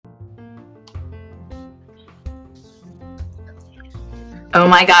Oh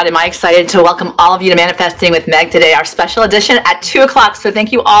my God, am I excited to welcome all of you to Manifesting with Meg today, our special edition at 2 o'clock. So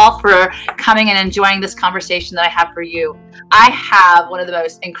thank you all for coming and enjoying this conversation that I have for you. I have one of the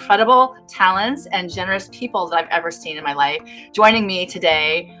most incredible talents and generous people that I've ever seen in my life. Joining me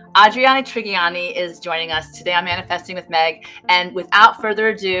today, Adriana Trigiani is joining us today on Manifesting with Meg. And without further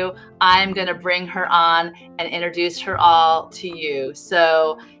ado, I'm going to bring her on and introduce her all to you.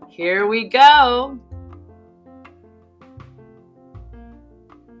 So here we go.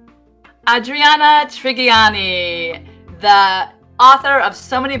 Adriana Trigiani, the author of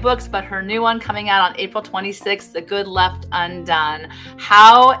so many books, but her new one coming out on April 26th, The Good Left Undone.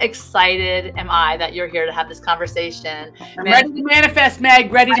 How excited am I that you're here to have this conversation? I'm ready to manifest,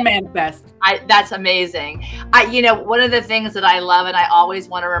 Meg. Ready to manifest. That's amazing. One of the things that I love and I always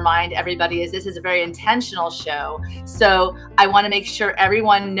want to remind everybody is this is a very intentional show. So I want to make sure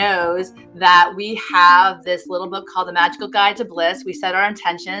everyone knows that we have this little book called The Magical Guide to Bliss. We set our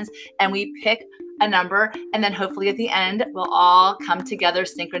intentions and we pick a number, and then hopefully at the end we'll all come together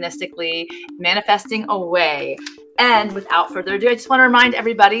synchronistically, manifesting away. And without further ado, I just want to remind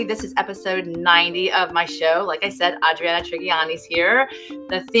everybody this is episode 90 of my show. Like I said, Adriana Trigiani's here.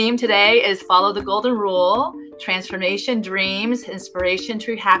 The theme today is Follow the Golden Rule. Transformation, dreams, inspiration,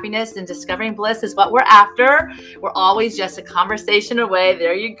 true happiness, and discovering bliss is what we're after. We're always just a conversation away.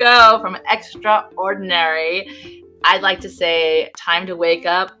 There you go, from extraordinary. I'd like to say time to wake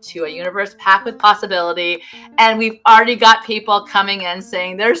up to a universe packed with possibility. And we've already got people coming in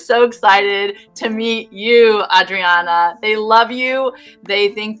saying they're so excited to meet you, Adriana. They love you. They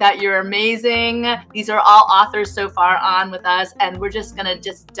think that you're amazing. These are all authors so far on with us, and we're just going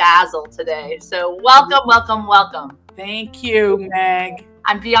to dazzle today. So welcome, welcome, welcome. Thank you, Meg.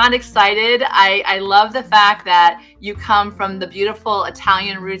 I'm beyond excited. I love the fact that you come from the beautiful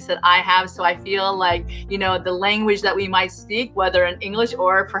Italian roots that I have. So I feel like, the language that we might speak, whether in English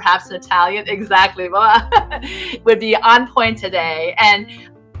or perhaps in Italian, exactly, would be on point today. And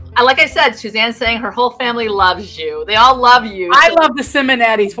like I said, Suzanne's saying her whole family loves you. They all love you. I love the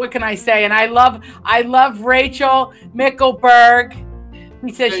Simonettis. What can I say? And I love Rachel Mickelberg.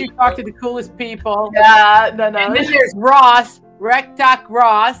 He says she talked to the coolest people. Yeah, no. And then there's Ross. Rectoc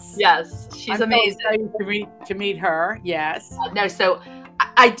Ross. Yes, she's amazing. To meet her. Yes. No, so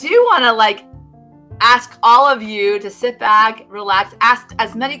I do want to ask all of you to sit back, relax, ask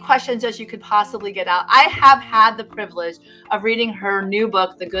as many questions as you could possibly get out. I have had the privilege of reading her new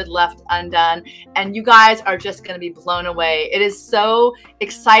book, The Good Left Undone, and you guys are just going to be blown away. It is so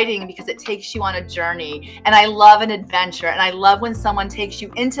exciting because it takes you on a journey, and I love an adventure, and I love when someone takes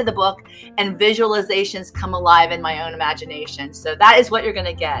you into the book and visualizations come alive in my own imagination. So that is what you're going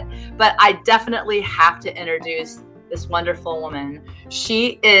to get. But I definitely have to introduce this wonderful woman.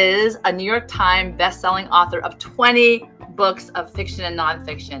 She is a New York Times best-selling author of 20 books of fiction and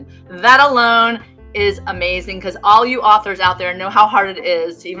nonfiction. That alone is amazing because all you authors out there know how hard it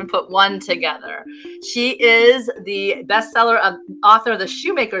is to even put one together. She is the author of The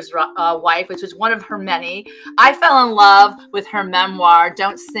Shoemaker's Wife, which was one of her many. I fell in love with her memoir,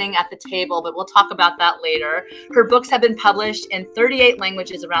 Don't Sing at the Table, but we'll talk about that later. Her books have been published in 38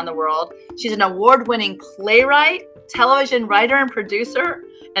 languages around the world. She's an award-winning playwright, television writer and producer,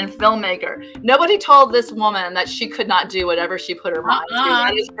 and filmmaker. Nobody told this woman that she could not do whatever she put her mind to.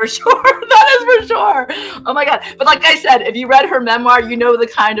 That is for sure. That is for sure. Oh my God. But like I said, if you read her memoir, you know the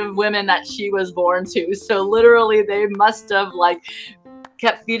kind of women that she was born to. So literally they must have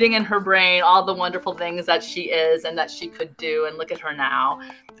kept feeding in her brain all the wonderful things that she is and that she could do. And look at her now.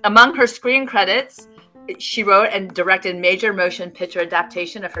 Among her screen credits, she wrote and directed major motion picture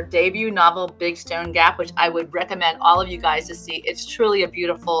adaptation of her debut novel, Big Stone Gap, which I would recommend all of you guys to see. It's truly a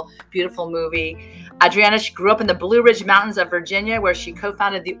beautiful, beautiful movie. Adriana, she grew up in the Blue Ridge Mountains of Virginia, where she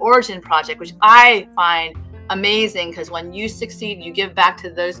co-founded the Origin Project, which I find amazing because when you succeed, you give back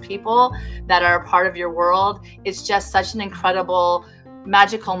to those people that are a part of your world. It's just such an incredible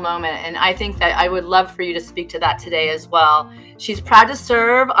magical moment, and I think that I would love for you to speak to that today as well. She's proud to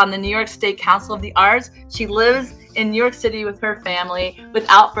serve on the New York State Council of the Arts. She lives in New York City with her family.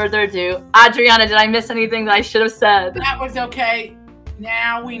 Without further ado, Adriana, did I miss anything that I should have said? That was okay.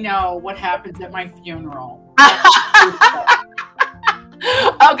 Now we know what happens at my funeral.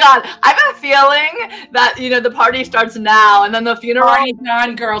 Oh God, I have a feeling that the party starts now and then the funeral. Party's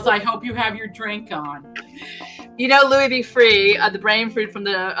on, girls. I hope you have your drink on. You know, Louis B. Free, the brain food from the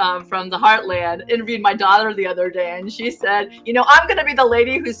Heartland, interviewed my daughter the other day, and she said, you know, I'm gonna be the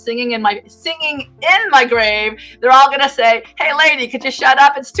lady who's singing in my grave. They're all gonna say, "Hey, lady, could you shut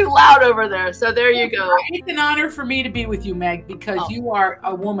up? It's too loud over there." So there you go. It's an honor for me to be with you, Meg, because you are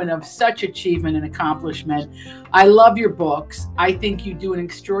a woman of such achievement and accomplishment. I love your books. I think you do an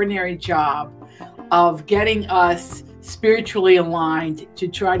extraordinary job of getting us spiritually aligned to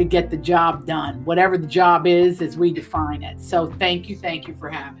try to get the job done, whatever the job is as we define it. So thank you for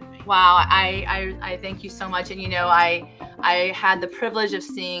having me. Wow, I thank you so much. And you know, I had the privilege of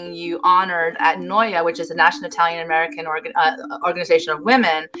seeing you honored at NOIA, which is the National Italian American Organization of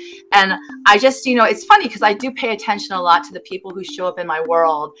Women. And I just, you know, it's funny because I do pay attention a lot to the people who show up in my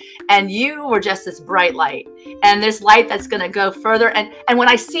world. And you were just this bright light, and this light that's going to go further. And when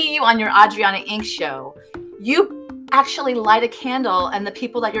I see you on your Adriana Inc. show, you actually light a candle and the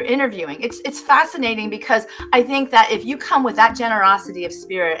people that you're interviewing. It's fascinating, because I think that if you come with that generosity of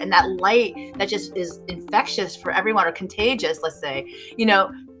spirit and that light that just is infectious for everyone, or contagious, let's say, you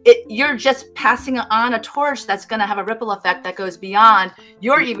know, you're just passing on a torch that's going to have a ripple effect that goes beyond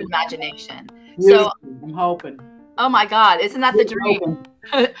your even imagination. So I'm hoping. Oh my God, isn't that the dream?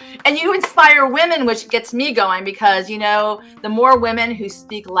 And you inspire women, which gets me going, because, you know, the more women who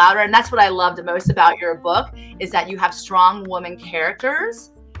speak louder, and that's what I love the most about your book, is that you have strong woman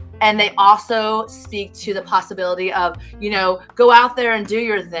characters, and they also speak to the possibility of, you know, go out there and do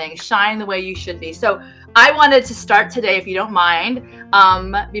your thing, shine the way you should be. So I wanted to start today, if you don't mind,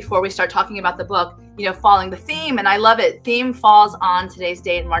 before we start talking about the book, you know, following the theme, and I love it. Theme falls on today's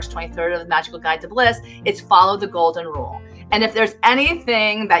date, March 23rd, of the Magical Guide to Bliss. It's follow the golden rule. And if there's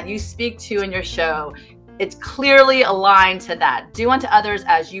anything that you speak to in your show, it's clearly aligned to that. Do unto others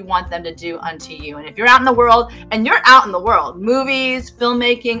as you want them to do unto you. And if you're out in the world, and you're out in the world, movies,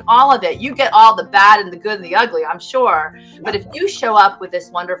 filmmaking, all of it, you get all the bad and the good and the ugly, I'm sure. But if you show up with this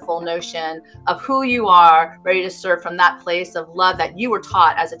wonderful notion of who you are, ready to serve from that place of love that you were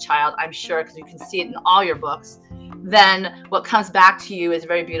taught as a child, I'm sure, because you can see it in all your books, then what comes back to you is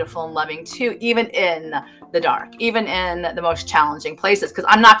very beautiful and loving too, even in the dark, even in the most challenging places. Because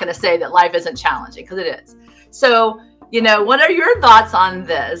I'm not going to say that life isn't challenging, because it is. So, you know, what are your thoughts on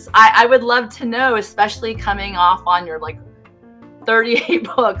this? I would love to know, especially coming off on your like 38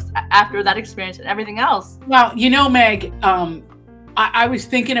 books after that experience and everything else. Well, you know, Meg, I was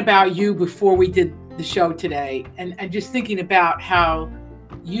thinking about you before we did the show today, and just thinking about how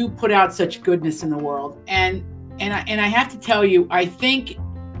you put out such goodness in the world. And I have to tell you, I think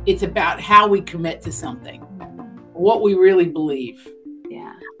it's about how we commit to something, what we really believe.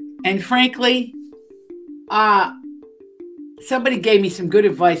 Yeah. And frankly, somebody gave me some good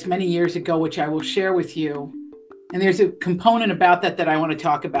advice many years ago, which I will share with you. And there's a component about that I want to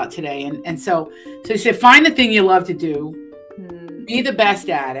talk about today. And so he said, find the thing you love to do, be the best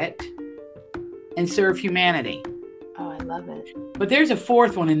at it, and serve humanity. Oh, I love it. But there's a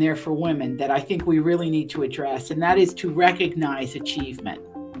fourth one in there for women that I think we really need to address, and that is to recognize achievement.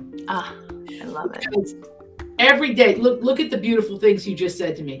 Ah, I love it. Because every day, look at the beautiful things you just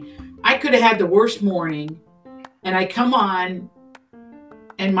said to me. I could have had the worst morning, and I come on,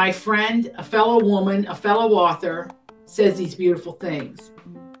 and my friend, a fellow woman, a fellow author, says these beautiful things.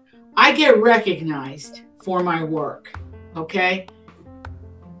 I get recognized for my work, okay?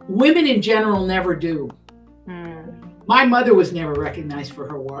 Women in general never do. My mother was never recognized for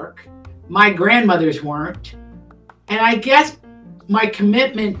her work. My grandmothers weren't. And I guess my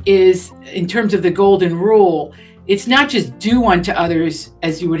commitment is, in terms of the golden rule, it's not just do unto others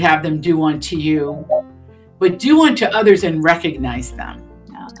as you would have them do unto you, but do unto others and recognize them.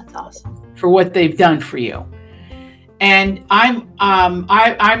 Oh, that's awesome. For what they've done for you. And I'm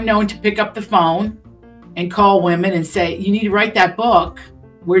known to pick up the phone and call women and say, you need to write that book.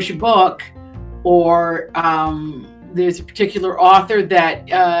 Where's your book? Or there's a particular author that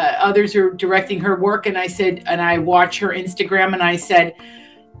others are directing her work. And I said, and I watch her Instagram, and I said,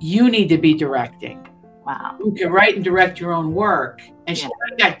 you need to be directing. Wow. You can write and direct your own work. And she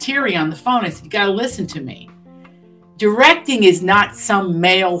got teary on the phone. I said, you got to listen to me. Directing is not some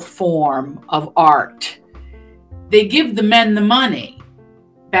male form of art. They give the men the money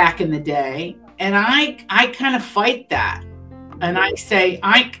back in the day. And I kind of fight that. And I say,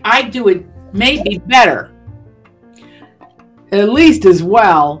 I do it maybe better, at least as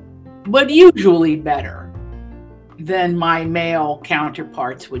well, but usually better than my male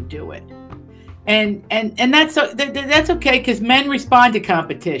counterparts would do it. And that's okay, because men respond to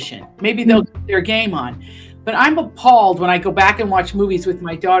competition. Maybe they'll get their game on. But I'm appalled when I go back and watch movies with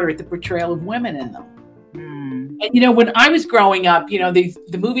my daughter at the portrayal of women in them. And, you know, when I was growing up, you know,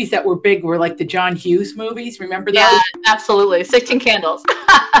 the movies that were big were like the John Hughes movies. Remember those? Yeah, absolutely. 16 Candles.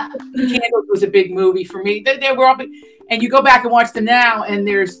 16 Candles was a big movie for me. They were all big. And you go back and watch them now, and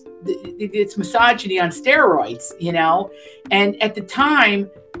it's misogyny on steroids, you know? And at the time,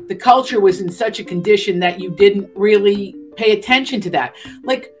 the culture was in such a condition that you didn't really pay attention to that.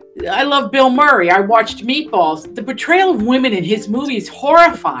 Like, I love Bill Murray. I watched Meatballs. The portrayal of women in his movie is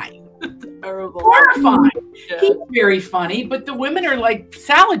horrifying. Terrible. Horrifying. Yeah. He's very funny, but the women are like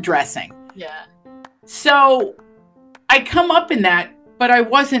salad dressing. Yeah. So I come up in that, but I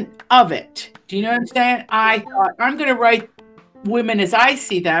wasn't of it. Do you know what I'm saying? I thought, I'm going to write women as I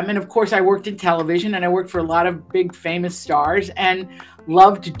see them. And of course, I worked in television, and I worked for a lot of big famous stars and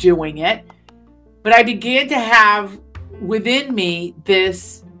loved doing it. But I began to have within me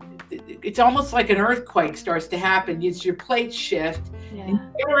this, it's almost like an earthquake starts to happen. It's your plate shift. Yeah. And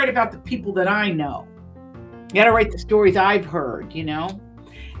you gotta write about the people that I know. You gotta write the stories I've heard, you know?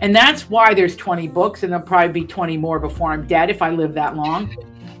 And that's why there's 20 books, and there'll probably be 20 more before I'm dead if I live that long.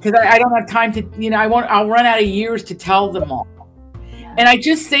 Because I don't have time to, you know, I'll run out of years to tell them all. Yeah. And I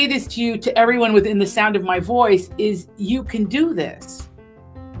just say this to you, to everyone within the sound of my voice, is you can do this.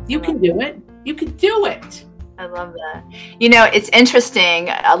 You can do it. You can do it. I love that. You know, it's interesting.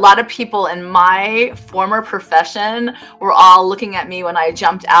 A lot of people in my former profession were all looking at me when I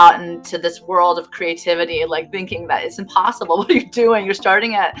jumped out into this world of creativity, like thinking that it's impossible. What are you doing? You're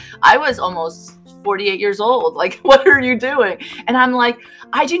starting I was almost 48 years old. Like, what are you doing? And I'm like,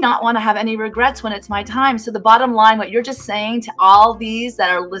 I do not want to have any regrets when it's my time. So the bottom line, what you're just saying to all these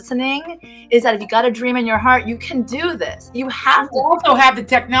that are listening is that if you got a dream in your heart, you can do this. You have to also have the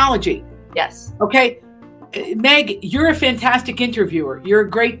technology. Yes. Okay. Meg, you're a fantastic interviewer. You're a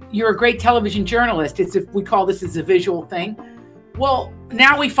great television journalist. We call this as a visual thing. Well,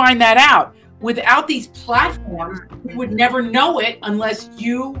 now we find that out. Without these platforms, we would never know it unless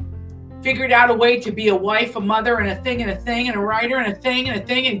you figured out a way to be a wife, a mother, and a thing, and a thing, and a writer, and a thing, and a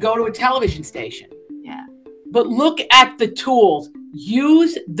thing, and go to a television station. Yeah. But look at the tools.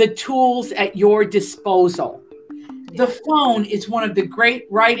 Use the tools at your disposal. The phone is one of the great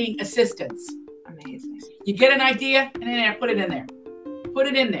writing assistants. Amazing. You get an idea, and then put it in there. Put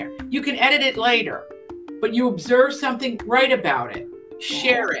it in there. You can edit it later, but you observe something, write about it,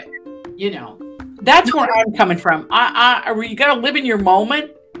 share it. You know, that's where I'm coming from. You got to live in your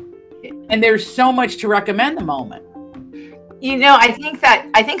moment, and there's so much to recommend the moment. You know, I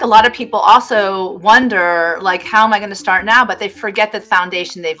think a lot of people also wonder, like, how am I going to start now? But they forget the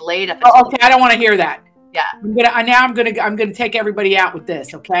foundation they've laid up. Oh, okay, I don't want to hear that. Yeah. I'm gonna take everybody out with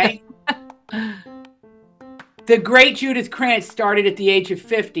this. Okay. The great Judith Krantz started at the age of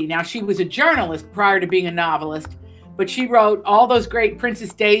 50. Now, she was a journalist prior to being a novelist, but she wrote all those great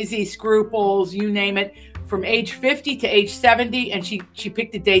Princess Daisy, Scruples, you name it, from age 50 to age 70, and she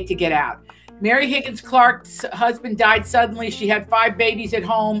picked a date to get out. Mary Higgins Clark's husband died suddenly. She had 5 babies at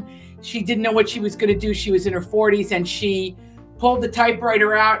home. She didn't know what she was going to do. She was in her 40s, and she pulled the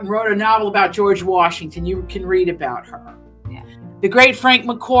typewriter out and wrote a novel about George Washington. You can read about her. The great Frank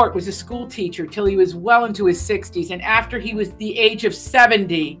McCourt was a school teacher till he was well into his 60s. And after he was the age of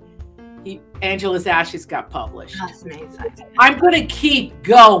 70, Angela's Ashes got published. That's amazing. I'm going to keep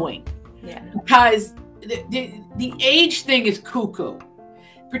going. Yeah. Because the age thing is cuckoo,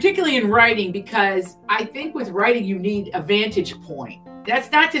 particularly in writing, because I think with writing, you need a vantage point.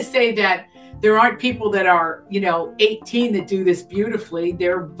 That's not to say that there aren't people that are, 18 that do this beautifully.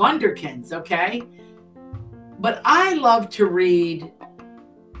 They're wunderkinds, okay? But I love to read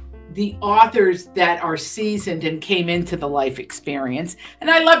the authors that are seasoned and came into the life experience. And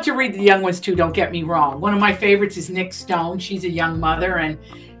I love to read the young ones too, don't get me wrong. One of my favorites is Nick Stone. She's a young mother and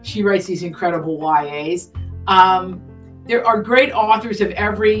she writes these incredible YAs. There are great authors of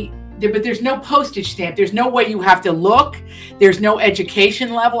but there's no postage stamp. There's no way you have to look. There's no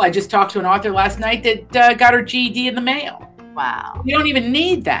education level. I just talked to an author last night that got her GED in the mail. Wow. You don't even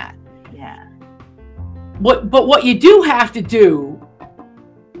need that. Yeah. But what you do have to do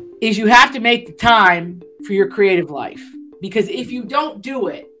is you have to make the time for your creative life. Because if you don't do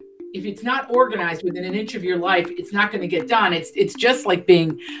it, if it's not organized within an inch of your life, it's not going to get done. It's just like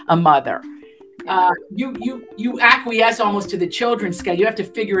being a mother. You acquiesce almost to the children's schedule. You have to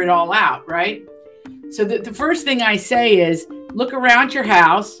figure it all out, right? So the first thing I say is look around your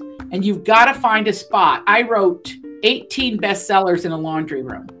house and you've got to find a spot. I wrote 18 bestsellers in a laundry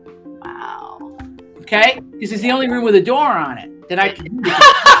room. Wow. Okay? This is the only room with a door on it that I can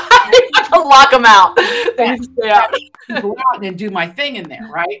lock them out. Go out and do my thing in there,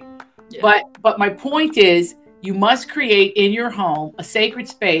 right? Yeah. But my point is You must create in your home a sacred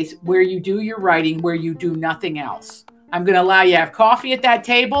space where you do your writing, where you do nothing else. I'm going to allow you to have coffee at that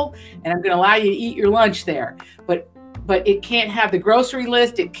table, and I'm going to allow you to eat your lunch there. But it can't have the grocery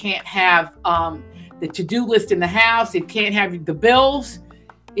list. It can't have the to-do list in the house. It can't have the bills.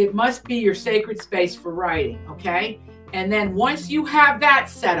 It must be your sacred space for writing, okay? And then once you have that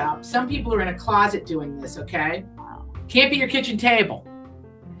set up, some people are in a closet doing this, okay? Can't be your kitchen table.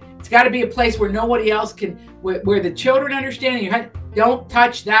 It's got to be a place where nobody else can, where the children understand and you don't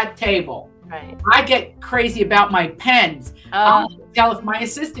touch that table. Right. I get crazy about my pens. I'll tell if my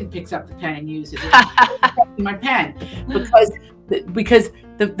assistant picks up the pen and uses it. My pen, because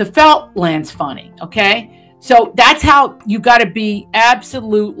the felt lands funny. Okay, so that's how you got to be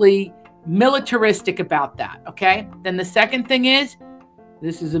absolutely militaristic about that. Okay. Then the second thing is,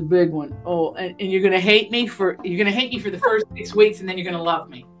 this is a big one. Oh, and you're gonna hate me for the first 6 weeks, and then you're gonna love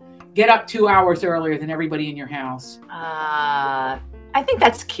me. Get up 2 hours earlier than everybody in your house. I think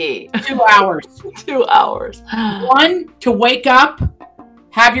that's key. 2 hours. 2 hours. 1, to wake up,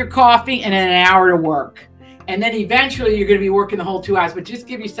 have your coffee, and then an hour to work. And then eventually you're going to be working the whole 2 hours, but just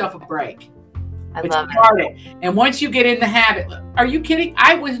give yourself a break. I love it. And once you get in the habit, are you kidding?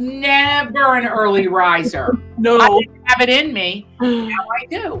 I was never an early riser. No. I didn't have it in me. Now I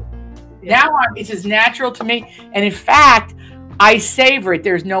do. Yeah. Now it's as natural to me. And in fact, I savor it.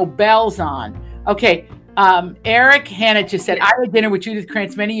 There's no bells on. Okay. Eric Hanna just said, I had dinner with Judith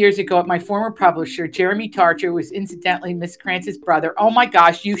Krantz many years ago at my former publisher, Jeremy Tarcher, who was incidentally Miss Krantz's brother. Oh my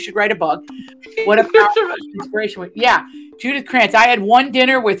gosh, you should write a book. What a powerful inspiration. Yeah, Judith Krantz. I had one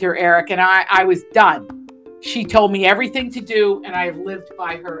dinner with her, Eric, and I was done. She told me everything to do, and I have lived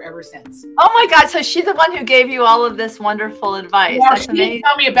by her ever since. Oh my God, so she's the one who gave you all of this wonderful advice. Well, she didn't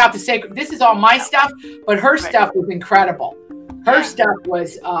tell me about the sacred. This is all my stuff, but her stuff was incredible. Her stuff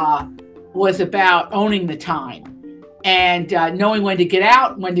was about owning the time and knowing when to get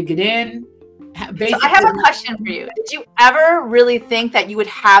out, when to get in. Basically, so I have a question for you. Did you ever really think that you would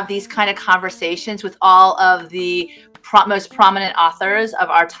have these kind of conversations with all of the most prominent authors of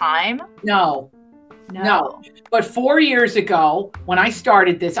our time? No. But 4 years ago, when I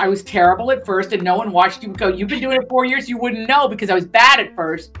started this, I was terrible at first, and no one watched you go, you've been doing it 4 years, you wouldn't know, because I was bad at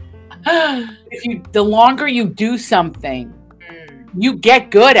first. The longer you do something, you get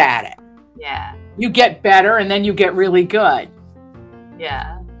good at it. Yeah. You get better, and then you get really good.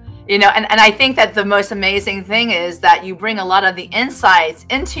 Yeah. You know, and I think that the most amazing thing is that you bring a lot of the insights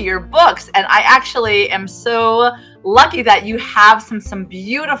into your books. And I actually am so lucky that you have some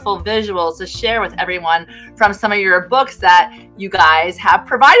beautiful visuals to share with everyone from some of your books that you guys have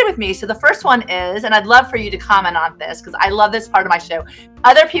provided with me. So the first one is, and I'd love for you to comment on this because I love this part of my show,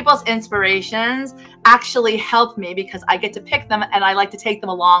 other people's inspirations actually help me because I get to pick them and I like to take them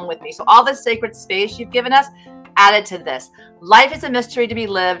along with me. So all this sacred space you've given us, added to this. Life is a mystery to be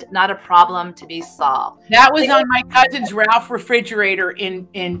lived, not a problem to be solved. That was on my cousin's Ralph refrigerator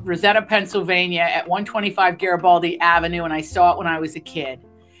in Rosetta, Pennsylvania at 125 Garibaldi Avenue. And I saw it when I was a kid.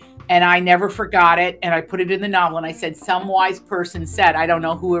 And I never forgot it. And I put it in the novel. And I said, some wise person said, I don't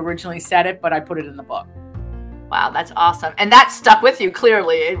know who originally said it, but I put it in the book. Wow, that's awesome. And that stuck with you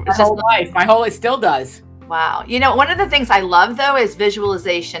clearly. My whole life. It still does. Wow. You know, one of the things I love, though, is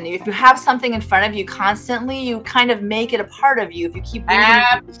visualization. If you have something in front of you constantly, you kind of make it a part of you. If you keep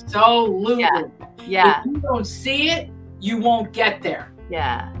absolutely. Yeah. If you don't see it, you won't get there.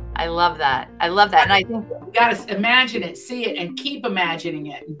 Yeah. I love that. I love that. And I think you got to imagine it, see it, and keep imagining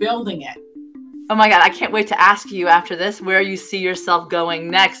it and building it. Oh my God. I can't wait to ask you after this where you see yourself going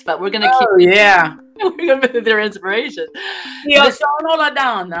next, but we're going to keep. Yeah. We're going to be their inspiration. Io sono la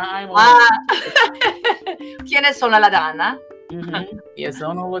donna. ¿Quiénes son la donna? Io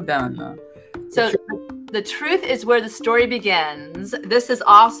sono la donna. So the truth is where the story begins. This is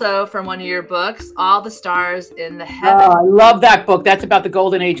also from one of your books, All the Stars in the Heaven. Oh, I love that book. That's about the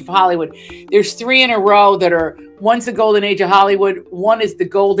golden age of Hollywood. There's 3 in a row that are, one's the golden age of Hollywood. One is the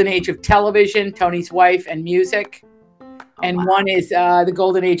golden age of television, Tony's wife, and music. And one is the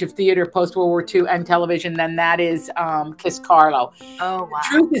golden age of theater, post-World War II, and television. Then that is Kiss Carlo. Oh, wow. The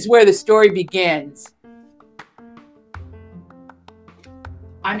truth is where the story begins.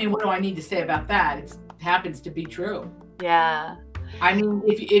 I mean, what do I need to say about that? It happens to be true. Yeah. I mean,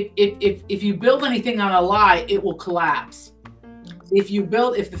 if you build anything on a lie, it will collapse. If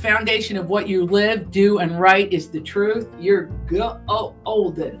the foundation of what you live, do, and write is the truth, you're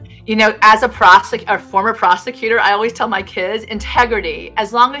golden. You know, as a former prosecutor, I always tell my kids, integrity.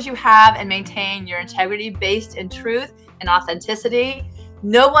 As long as you have and maintain your integrity based in truth and authenticity,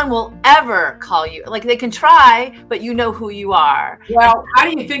 no one will ever call you. Like they can try, but you know who you are. Well, how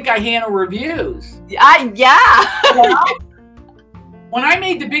do you think I handle reviews? Yeah. Well, when I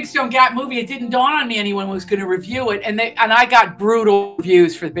made the Big Stone Gap movie, it didn't dawn on me anyone was going to review it, and I got brutal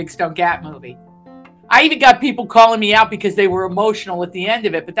reviews for the Big Stone Gap movie. I even got people calling me out because they were emotional at the end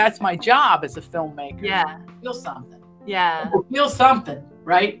of it, but that's my job as a filmmaker. Yeah. Feel something. Yeah. Feel something,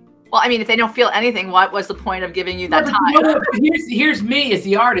 right? Well, I mean, if they don't feel anything, what was the point of giving you that time? Here's me as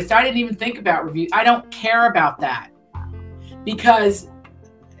the artist. I didn't even think about review. I don't care about that because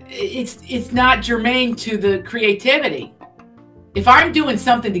it's not germane to the creativity. If I'm doing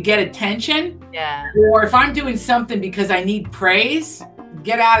something to get attention, yeah, or if I'm doing something because I need praise,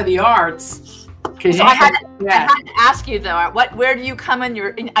 get out of the arts. So I had to ask you though, where do you come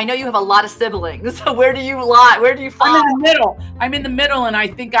in I know you have a lot of siblings, so where do you lie? Where do you fall? I'm in the middle. I'm in the middle, and I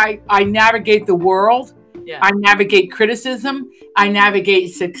think I navigate the world. Yeah. I navigate criticism. I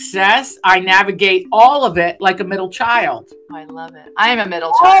navigate success. I navigate all of it like a middle child. Oh, I love it. I am a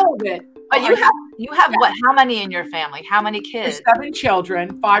middle child. All of it. But you have what? How many in your family? How many kids? There's 7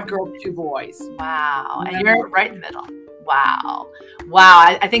 children, 5 girls, 2 boys. Wow. And you're right in the middle. Wow.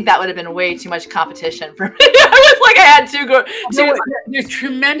 I think that would have been way too much competition for me. I was like, I had 2 girls. There's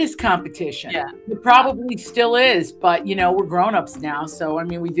tremendous competition. Yeah. There probably still is, but we're grown-ups now. So, I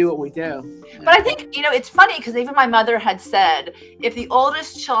mean, we do what we do. But I think, it's funny because even my mother had said, if the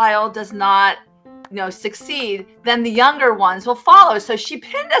oldest child does not succeed, then the younger ones will follow. So she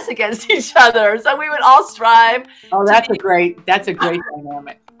pinned us against each other. So we would all strive. Oh, that's a great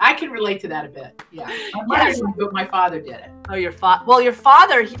dynamic. I can relate to that a bit. Yeah. My mother didn't do it, my father did it. Oh, your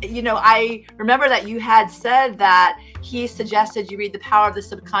father, I remember that you had said that he suggested you read The Power of the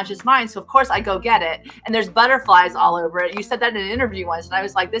Subconscious Mind. So of course I go get it. And there's butterflies all over it. You said that in an interview once, and I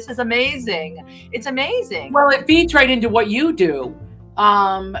was like, this is amazing. It's amazing. Well, it feeds right into what you do.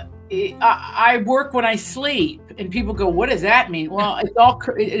 I work when I sleep, and people go, "What does that mean?" Well,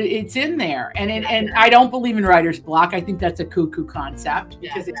 it's in there, and I don't believe in writer's block. I think that's a cuckoo concept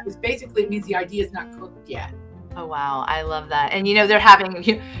because it means the idea is not cooked yet. Oh wow, I love that. And they're having.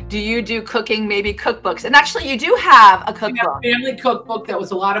 Do you do cooking? Maybe cookbooks, and actually, you do have a cookbook. We have a family cookbook that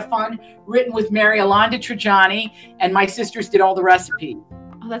was a lot of fun, written with Mary Alonda Trajani, and my sisters did all the recipes.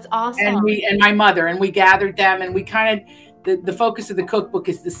 Oh, that's awesome. And my mother, and we gathered them, and we kind of. The focus of the cookbook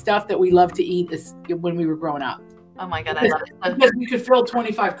is the stuff that we love to eat when we were growing up. Oh my God, I love it. Because we could fill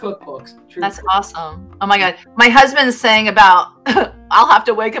 25 cookbooks. That's awesome. Oh my God. My husband's saying about, I'll have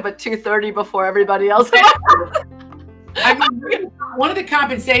to wake up at 2:30 before everybody else. I mean, one of the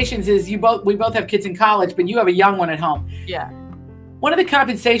compensations is we both have kids in college, but you have a young one at home. Yeah. One of the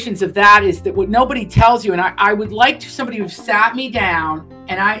compensations of that is that what nobody tells you, and I would like somebody who sat me down,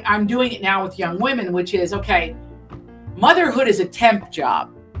 and I'm doing it now with young women, which is, okay, motherhood is a temp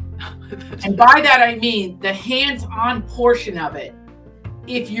job. And by that, I mean the hands-on portion of it,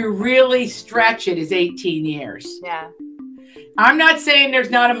 if you really stretch it, is 18 years. Yeah. I'm not saying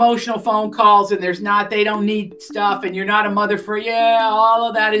there's not emotional phone calls and they don't need stuff and you're not a mother all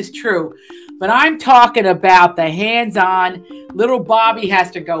of that is true. But I'm talking about the hands-on, little Bobby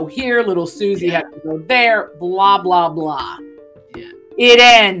has to go here, little Susie has to go there, blah, blah, blah. It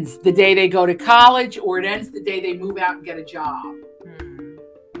ends the day they go to college, or it ends the day they move out and get a job.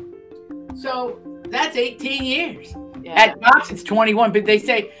 So that's 18 years. Yeah. At Knox, it's 21, but they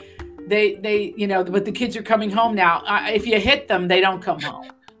say but the kids are coming home now. If you hit them, they don't come home.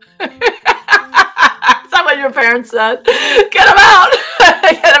 Is that what your parents said? Get them out.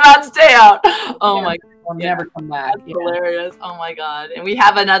 Get them out and stay out. Oh my God. Will never come back. That's hilarious. Oh my God. And we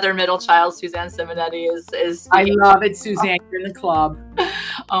have another middle child, Suzanne Simonetti is I love it, Suzanne. You're in the club.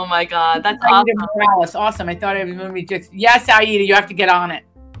 Oh my God. That's Aida Morales. Awesome. I thought everyone would be just, yes, Aida, you have to get on it.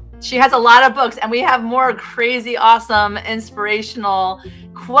 She has a lot of books, and we have more crazy, awesome, inspirational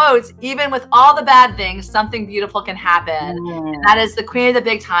quotes. Even with all the bad things, something beautiful can happen. And that is the Queen of the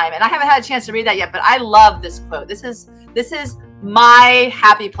Big Time. And I haven't had a chance to read that yet, but I love this quote. This is my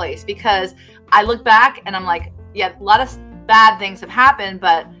happy place, because I look back and I'm like, yeah, a lot of bad things have happened,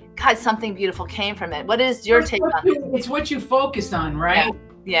 but God, something beautiful came from it. What is your take on it? It's what you focus on, right?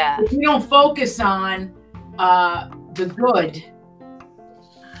 Yeah. If you don't focus on the good,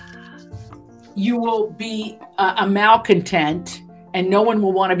 you will be a malcontent, and no one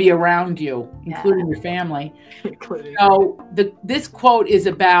will want to be around you, including your family. So this quote is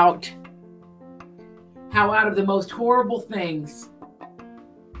about how out of the most horrible things,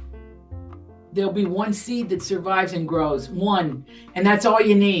 there'll be one seed that survives and grows. One. And that's all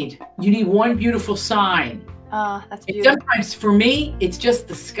you need. You need one beautiful sign. Oh, that's beautiful. And sometimes for me, it's just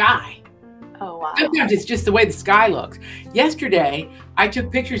the sky. Oh, wow. Wow. Sometimes it's just the way the sky looks. Yesterday, I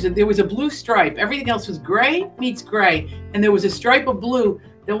took pictures and there was a blue stripe. Everything else was gray meets gray. And there was a stripe of blue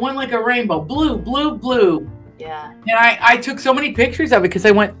that went like a rainbow. Blue, blue, blue. Yeah. And I took so many pictures of it because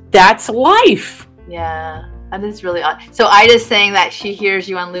I went, that's life. Yeah. That is really odd. So Ida's saying that she hears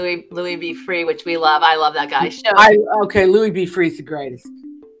you on Louis B. Free, which we love. I love that guy. Okay, Louis B. Free's the greatest.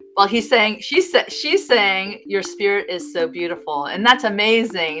 Well, she's saying your spirit is so beautiful, and that's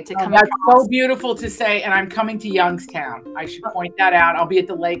amazing to come. That's so beautiful to say, and I'm coming to Youngstown. I should point that out. I'll be at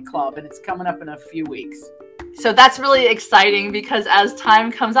the Lake Club, and it's coming up in a few weeks. So that's really exciting because as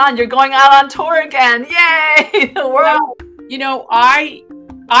time comes on, you're going out on tour again. Yay! The world. You know, I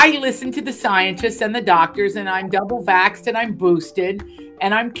listen to the scientists and the doctors, and I'm double vaxxed and I'm boosted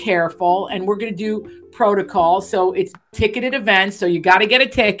and I'm careful, and we're going to do protocol. So it's ticketed events. So you got to get a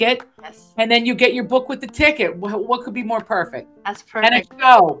ticket. Yes. And then you get your book with the ticket. What could be more perfect? That's perfect. And a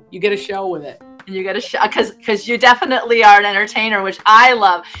show. You get a show with it. And you get a show because you definitely are an entertainer, which I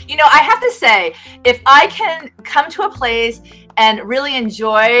love. You know, I have to say, if I can come to a place and really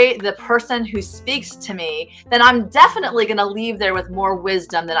enjoy the person who speaks to me, then I'm definitely going to leave there with more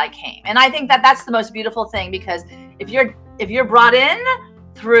wisdom than I came. And I think that that's the most beautiful thing, because if you're brought in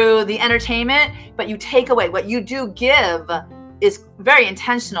through the entertainment, but you take away what you do give is very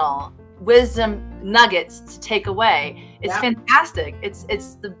intentional wisdom nuggets to take away. It's fantastic. It's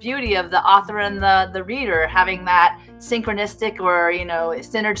the beauty of the author and the reader having that synchronistic or, you know,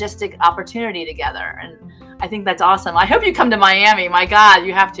 synergistic opportunity together. And I think that's awesome. I hope you come to Miami. My God,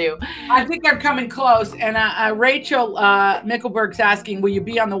 you have to. I think I'm coming close. And Rachel Mickelberg's asking, will you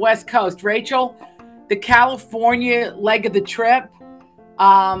be on the West Coast? Rachel, the California leg of the trip,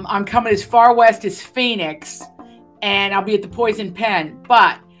 I'm coming as far west as Phoenix, and I'll be at the Poison Pen.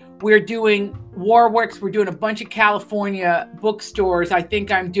 But we're doing Warwick's. We're doing a bunch of California bookstores. I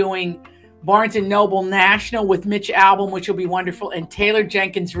think I'm doing Barnes & Noble National with Mitch Albom, which will be wonderful. And Taylor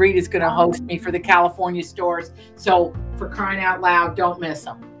Jenkins Reid is going to host me for the California stores. So for crying out loud, don't miss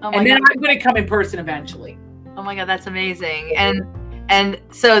them. And then I'm going to come in person eventually. Oh my God, that's amazing. And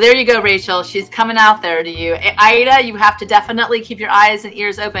so there you go, Rachel. She's coming out there to you. Ida, you have to definitely keep your eyes and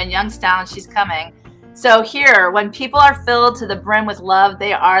ears open. Youngstown, she's coming. So here, when people are filled to the brim with love,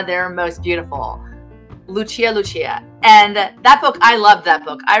 they are their most beautiful. Lucia. And that book, I loved that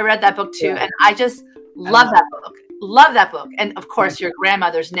book. I read that book too. And I just love that book. Love that book. And of course, your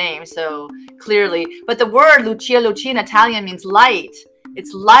grandmother's name. So clearly, but the word Lucia in Italian means light.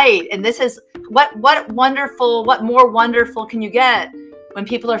 It's light. And this is what more wonderful can you get when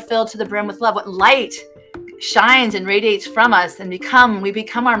people are filled to the brim with love? What light shines and radiates from us, and we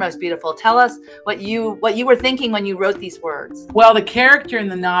become our most beautiful. Tell us what you were thinking when you wrote these words. Well, the character in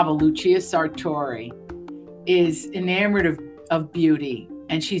the novel, Lucia Sartori, is enamored of beauty,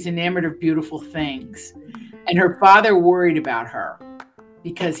 and she's enamored of beautiful things. And her father worried about her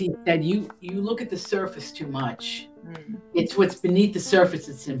because he said, you look at the surface too much. It's what's beneath the surface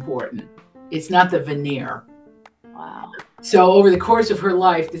that's important. It's not the veneer. Wow. So over the course of her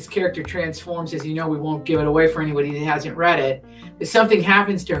life, this character transforms. As you know, we won't give it away for anybody that hasn't read it. But something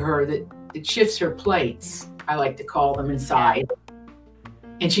happens to her that shifts her plates, I like to call them, inside.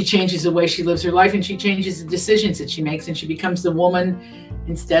 And she changes the way she lives her life, and she changes the decisions that she makes, and she becomes the woman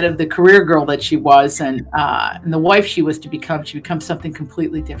instead of the career girl that she was, and the wife she was to become. She becomes something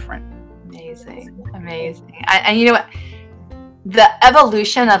completely different. Amazing. And you know what? The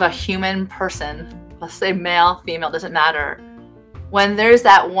evolution of a human person, let's say male, female, doesn't matter. When there's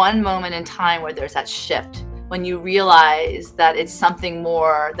that one moment in time where there's that shift, when you realize that it's something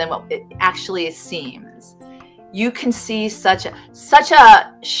more than what it actually seems, you can see such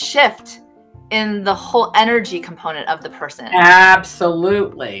a shift in the whole energy component of the person.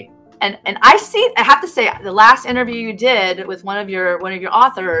 Absolutely. And I have to say, the last interview you did with one of your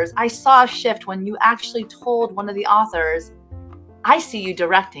authors, I saw a shift when you actually told one of the authors, I see you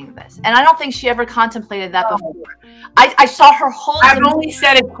directing this. And I don't think she ever contemplated that before. I saw her whole... I've only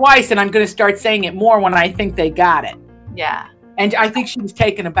said it twice, and I'm going to start saying it more when I think they got it. Yeah. And I think she was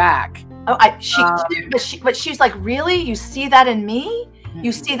taken aback. Oh, but she's like, really? You see that in me?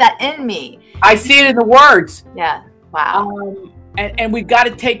 You see that in me? I see it in the words. Yeah. Wow. And we've got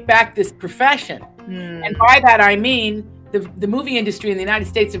to take back this profession. And by that, I mean the movie industry in the United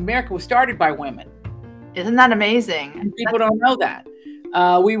States of America was started by women. Isn't that amazing? And people don't know that.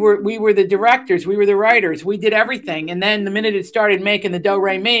 We were the directors. We were the writers. We did everything. And then the minute it started making the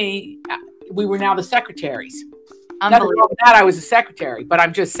do-re-mi, we were now the secretaries. Nothing wrong with that. I was a secretary. But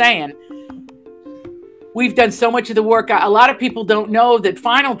I'm just saying, we've done so much of the work. A lot of people don't know that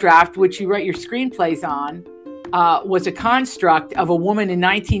Final Draft, which you write your screenplays on, was a construct of a woman in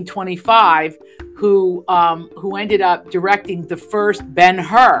 1925 who ended up directing the first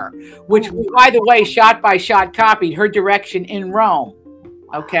Ben-Hur, which, by the way, shot by shot copied her direction in Rome.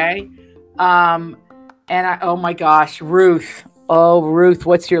 Okay. And oh my gosh, Ruth. Oh, Ruth,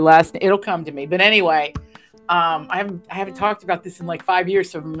 what's your last name? It'll come to me. But anyway, I haven't talked about this in like 5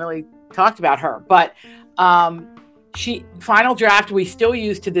 years, so I haven't really talked about her. But Final Draft we still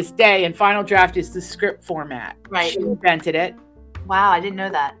use to this day, and Final Draft is the script format. Right. She invented it. Wow, I didn't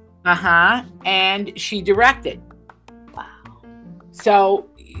know that. And she directed. Wow. So,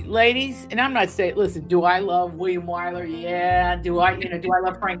 ladies, and I'm not saying, listen, do I love William Wyler? Yeah. Do I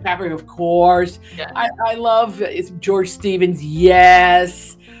love Frank Capra? Of course. Yeah. I love George Stevens.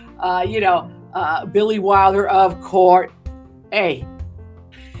 Yes. Billy Wilder, of course. Hey,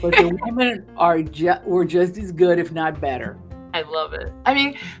 but the women were just as good, if not better. I love it. I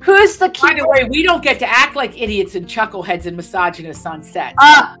mean, who's the keeper? By the way, we don't get to act like idiots and chuckleheads and misogynists on set.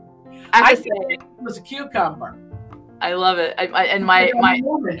 I say it was a cucumber. I love it.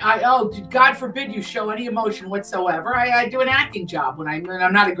 God forbid you show any emotion whatsoever. I do an acting job when I'm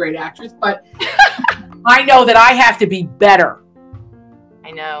not a great actress, but I know that I have to be better.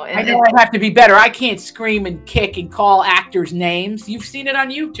 I know. I have to be better. I can't scream and kick and call actors names. You've seen it on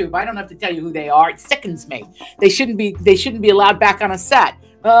YouTube. I don't have to tell you who they are. It sickens me. They shouldn't be allowed back on a set.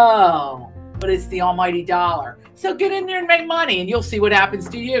 Oh, but it's the almighty dollar. So get in there and make money, and you'll see what happens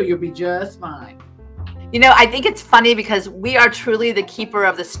to you. You'll be just fine. I think it's funny because we are truly the keeper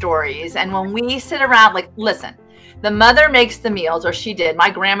of the stories. And when we sit around, like, listen, the mother makes the meals, or she did. My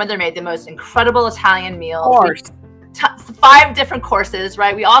grandmother made the most incredible Italian meals. Of course. 5 different courses,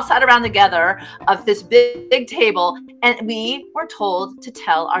 right? We all sat around together of this big table, and we were told to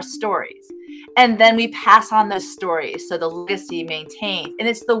tell our stories. And then we pass on those stories so the legacy maintains. And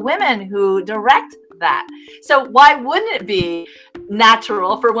it's the women who direct that. So why wouldn't it be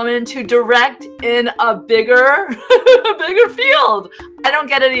natural for women to direct in a bigger field? I don't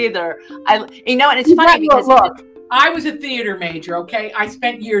get it either. And it's funny because look, I was a theater major, okay? I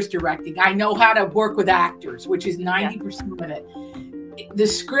spent years directing. I know how to work with actors, which is 90% of it. The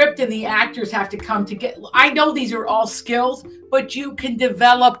script and the actors have to come together. I know these are all skills, but you can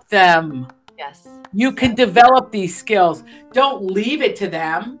develop them. Yes. You can develop these skills. Don't leave it to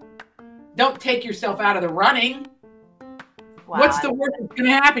them. Don't take yourself out of the running. Wow. What's the worst that's going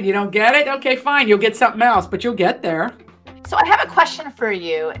to happen? You don't get it? Okay, fine. You'll get something else, but you'll get there. So I have a question for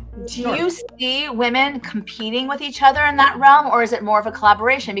you. Do you see women competing with each other in that realm, or is it more of a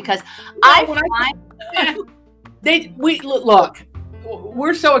collaboration? Because look,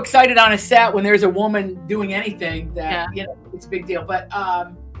 we're so excited on a set when there's a woman doing anything that it's a big deal. But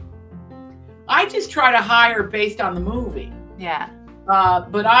I just try to hire based on the movie. Yeah.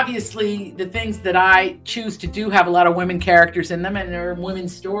 But obviously, the things that I choose to do have a lot of women characters in them, and they're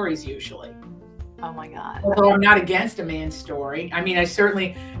women's stories usually. Oh my God. Although I'm not against a man's story. I mean,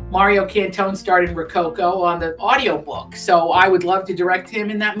 Mario Cantone starred in Rococo on the audiobook, so I would love to direct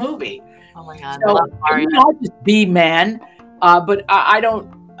him in that movie. Oh my God. So, I love Mario. Not just be men, but I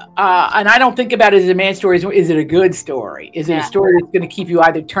don't. And I don't think about it as a man's story. Is it a good story? Is it a story that's going to keep you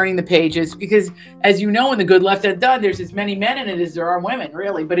either turning the pages? Because as you know, in The Good, Left Undone, there's as many men in it as there are women,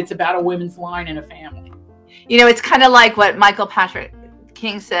 really. But it's about a women's line in a family. It's kind of like what Michael Patrick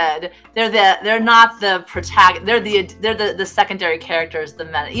King said. They're not the protagonist. They're the secondary characters, the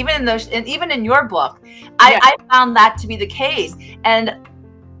men. Even in your book, I found that to be the case. And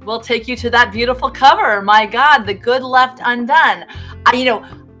we'll take you to that beautiful cover. My God, The Good, Left Undone.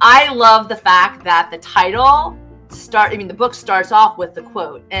 I love the fact that the title the book starts off with the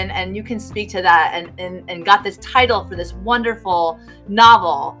quote, and you can speak to that and got this title for this wonderful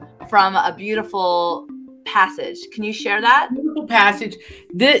novel from a beautiful passage. Can you share that? Beautiful passage.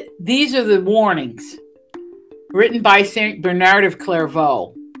 These are the warnings written by Saint Bernard of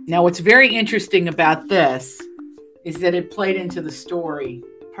Clairvaux. Now, what's very interesting about this is that it played into the story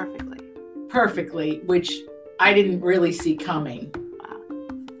perfectly, which I didn't really see coming.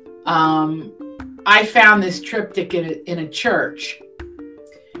 I found this triptych in a church,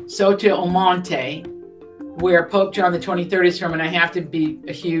 Sotto il Monte, where Pope John the 23rd is from, and I have to be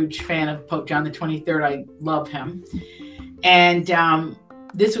a huge fan of Pope John the 23rd. I love him, and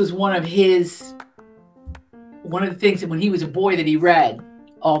this was one of the things that when he was a boy that he read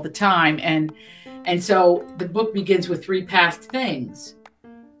all the time, and so the book begins with 3 past things.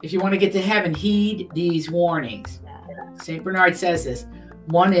 If you want to get to heaven, heed these warnings. Saint Bernard says this.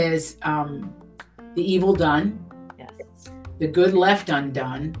 One is the evil done, the good left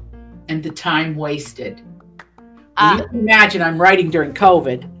undone, and the time wasted. You can imagine I'm writing during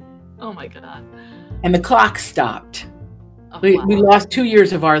COVID. Oh my God. And the clock stopped. Oh, we wow. lost 2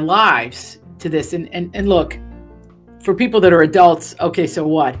 years of our lives to this. And look, for people that are adults, okay, so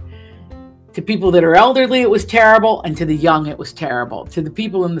what? To people that are elderly, it was terrible. And to the young, it was terrible. To the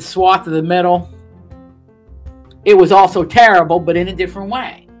people in the swath of the middle, it was also terrible, but in a different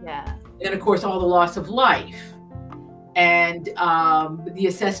way. Yeah. And of course, all the loss of life and the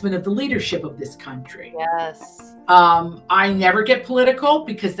assessment of the leadership of this country. Yes. I never get political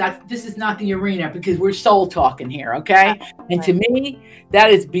because this is not the arena, because we're soul talking here, okay? And to me,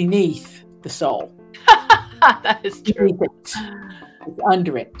 that is beneath the soul. That is true. It's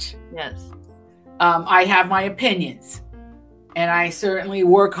under it. Yes. I have my opinions, and I certainly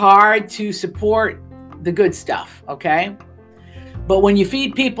work hard to support the good stuff, okay? But when you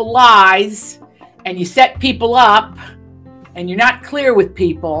feed people lies and you set people up and you're not clear with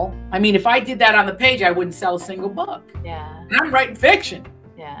people, I mean, if I did that on the page, I wouldn't sell a single book. Yeah. And I'm writing fiction.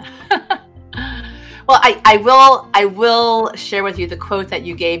 Yeah. Well, I will share with you the quote that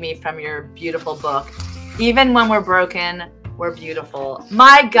you gave me from your beautiful book. Even when we're broken, we're beautiful.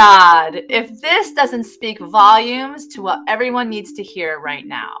 My God, if this doesn't speak volumes to what everyone needs to hear right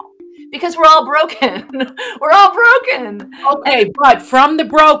now, because we're all broken. We're all broken. Okay, but from the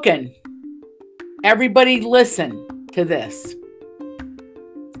broken, everybody listen to this.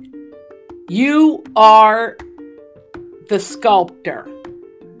 You are the sculptor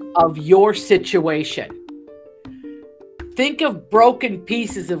of your situation. Think of broken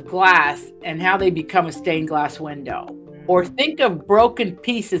pieces of glass and how they become a stained glass window. Or think of broken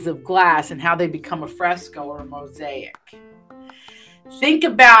pieces of glass and how they become a fresco or a mosaic. Think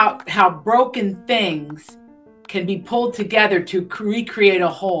about how broken things can be pulled together to recreate a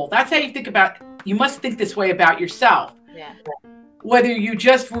whole. That's how you think about, you must think this way about yourself. Yeah. Whether you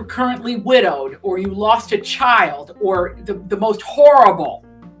just were currently widowed, or you lost a child, or the most horrible,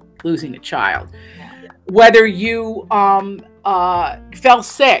 losing a child. Whether you fell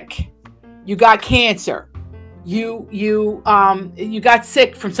sick, you got cancer, you got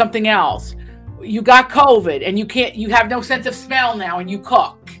sick from something else, you got COVID, and you have no sense of smell now, and you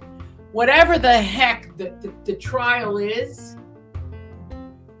cook. Whatever the heck the trial is,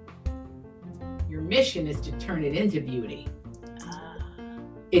 your mission is to turn it into beauty.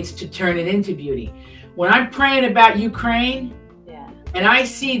 It's to turn it into beauty. When I'm praying about Ukraine, and I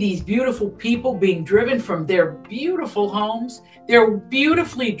see these beautiful people being driven from their beautiful homes, they're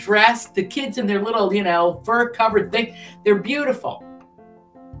beautifully dressed, the kids in their little, fur-covered thing, they're beautiful.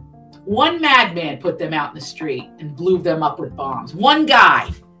 One madman put them out in the street and blew them up with bombs. One guy.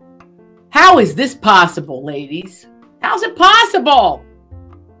 How is this possible, ladies? How's it possible?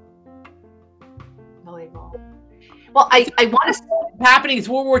 Unbelievable. Well, I want to... Happening, it's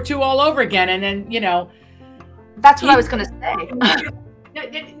World War II all over again, and then, That's what I was going to say. Now,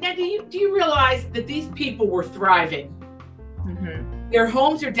 do you realize that these people were thriving? Mm-hmm. Their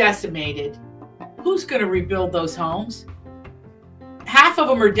homes are decimated. Who's going to rebuild those homes? Half of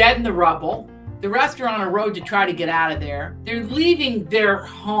them are dead in the rubble. The rest are on a road to try to get out of there. They're leaving their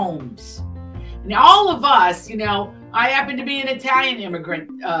homes. And all of us, I happen to be an Italian immigrant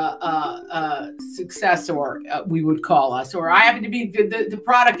successor, we would call us, or I happen to be the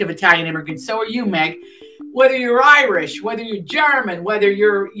product of Italian immigrants. So are you, Meg. Whether you're Irish, whether you're German, whether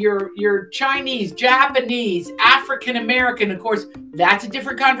you're Chinese, Japanese, African American, of course, that's a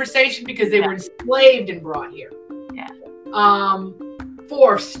different conversation because they were enslaved and brought here. Yeah.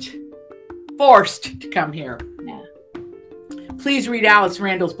 Forced to come here. Yeah. Please read Alice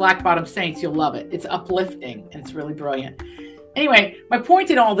Randall's Black Bottom Saints. You'll love it. It's uplifting and it's really brilliant. Anyway, my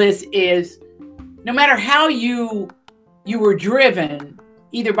point in all this is no matter how you were driven,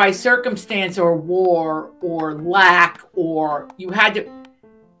 either by circumstance or war or lack, or you had to,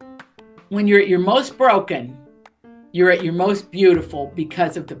 when you're at your most broken, you're at your most beautiful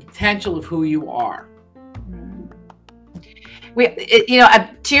because of the potential of who you are.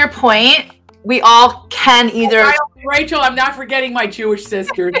 To your point, we all can either... Rachel, I'm not forgetting my Jewish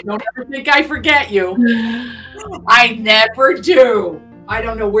sisters. Don't ever think I forget you. I never do. I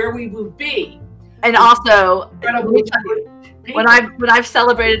don't know where we would be. And also, when I've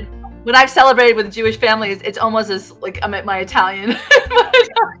celebrated with Jewish families, it's almost as like I'm at my Italian.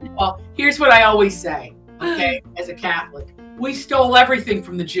 Well, here's what I always say, okay, as a Catholic. We stole everything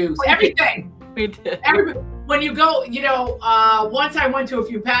from the Jews. Everything. We did. When you go, once I went to a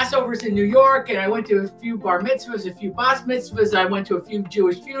few Passovers in New York, and I went to a few bar mitzvahs, a few bas mitzvahs. I went to a few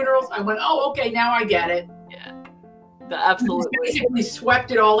Jewish funerals. I went, oh, okay, now I get it. Yeah, absolutely. We basically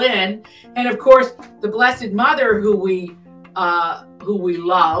swept it all in, and of course, the Blessed Mother, who we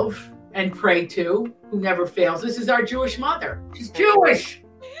love and pray to, who never fails us, is our Jewish mother. She's Jewish.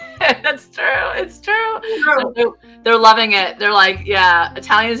 That's true. It's true. They're loving it. They're like, yeah,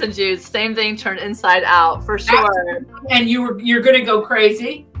 Italians and Jews, same thing turned inside out for sure. And you're going to go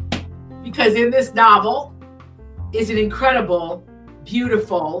crazy because in this novel is an incredible,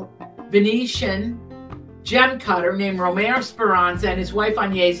 beautiful Venetian gem cutter named Romero Speranza and his wife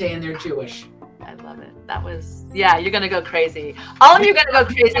Agnese, and they're Jewish. I love it. That was, yeah, you're going to go crazy. All of you are going to go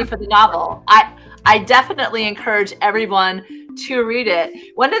crazy for the novel. I definitely encourage everyone to read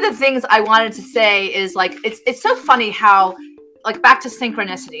it. One of the things I wanted to say is like, it's so funny how, like, back to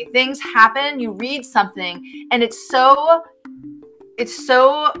synchronicity, things happen, you read something, and it's so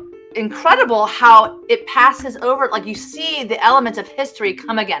incredible how it passes over. Like, you see the elements of history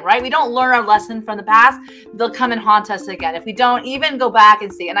come again, right? We don't learn our lesson from the past. They'll come and haunt us again if we don't even go back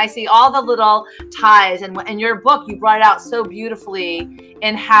and see. And I see all the little ties, and in your book, you brought it out so beautifully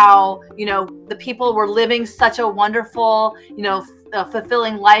in how, you know, the people were living such a wonderful, you know,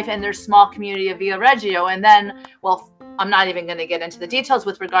 fulfilling life in their small community of Via Reggio. And then, well, I'm not even going to get into the details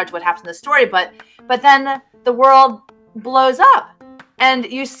with regard to what happens in the story, but then the world blows up. And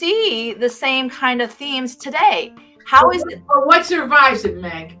you see the same kind of themes today. How is it? Well, what survives it,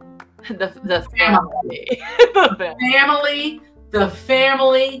 Meg? The family. The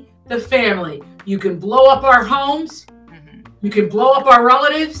family. You can blow up our homes. You can blow up our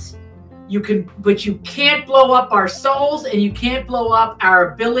relatives. But you can't blow up our souls, and you can't blow up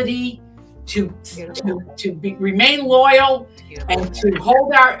our ability to remain loyal and to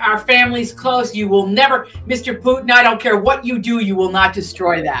hold our families close. You will never, Mr. Putin, I don't care what you do, you will not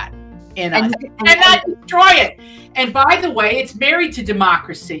destroy that in us. And not destroy it. And by the way, it's married to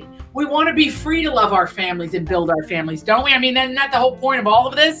democracy. We want to be free to love our families and build our families, don't we? I mean, isn't that the whole point of all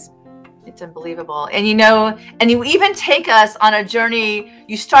of this? It's unbelievable. And you know, and you even take us on a journey.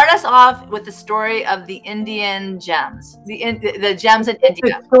 You start us off with the story of the Indian gems, the gems in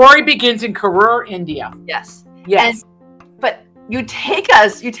India. The story begins in Karur, India. Yes. Yes. But you take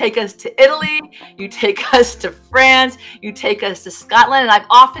us to Italy, you take us to France, you take us to Scotland. And I've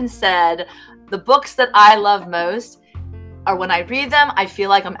often said the books that I love most are when I read them, I feel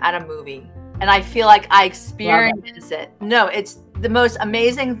like I'm at a movie. And I feel like I experience it. No, it's the most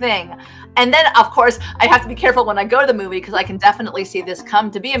amazing thing. And then, of course, I have to be careful when I go to the movie because I can definitely see this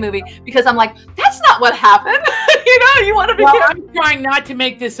come to be a movie because I'm like, that's not what happened. You know, you want to be careful. I'm trying not to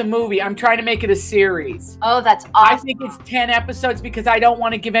make this a movie. I'm trying to make it a series. Oh, that's awesome. I think it's 10 episodes because I don't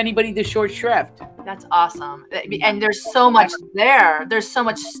want to give anybody the short shrift. That's awesome. And there's so much there. There's so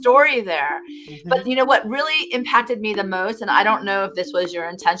much story there. But you know what really impacted me the most, and I don't know if this was your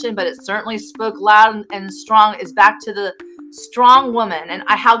intention, but it certainly spoke loud and strong, is back to the strong woman and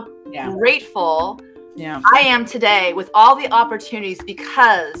how grateful I am today with all the opportunities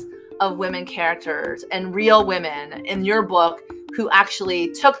because of women characters and real women in your book who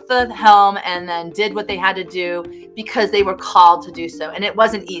actually took the helm and then did what they had to do because they were called to do so. And it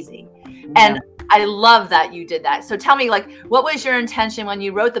wasn't easy. And I love that you did that. So tell me, like, what was your intention when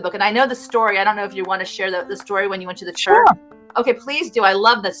you wrote the book? And I know the story. I don't know if you want to share the story when you went to the church. Sure. Okay, please do. I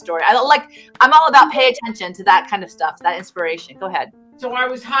love this story. I'm all about pay attention to that kind of stuff, that inspiration. Go ahead. So I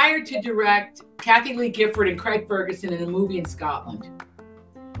was hired to direct Kathy Lee Gifford and Craig Ferguson in a movie in Scotland.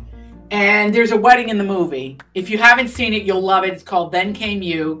 And there's a wedding in the movie. If you haven't seen it, you'll love it. It's called Then Came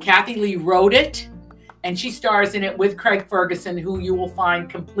You. Kathy Lee wrote it, and she stars in it with Craig Ferguson, who you will find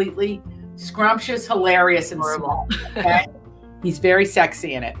completely scrumptious, hilarious, and small. Okay? He's very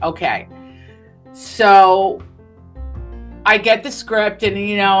sexy in it. Okay. So I get the script and,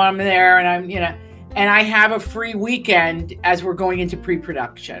 you know, I'm there and I'm, you know, and I have a free weekend as we're going into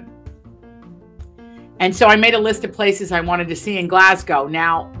pre-production. And so I made a list of places I wanted to see in Glasgow.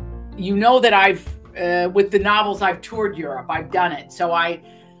 Now, you know that with the novels, I've toured Europe. I've done it. So I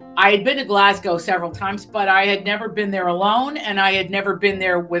had been to Glasgow several times, but I had never been there alone. And I had never been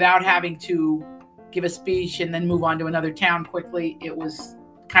there without having to give a speech and then move on to another town quickly. It was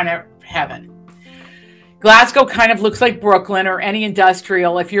kind of heaven. Glasgow kind of looks like Brooklyn or any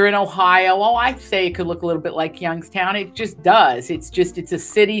industrial. If you're in Ohio, I say it could look a little bit like Youngstown. It just does. It's a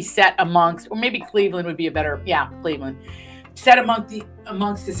city set amongst, or maybe Cleveland would be a better, Cleveland. Set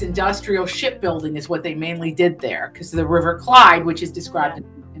amongst this industrial shipbuilding is what they mainly did there because of the River Clyde, which is described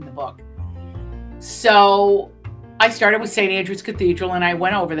in the book. So I started with St. Andrew's Cathedral and I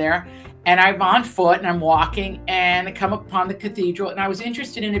went over there. And I'm on foot and I'm walking and I come upon the cathedral and I was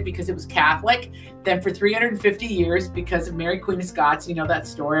interested in it because it was Catholic. Then for 350 years, because of Mary Queen of Scots, you know that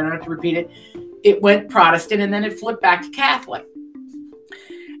story, I don't have to repeat it, it went Protestant and then it flipped back to Catholic.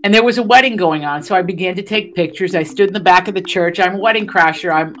 And there was a wedding going on, so I began to take pictures. I stood in the back of the church. I'm a wedding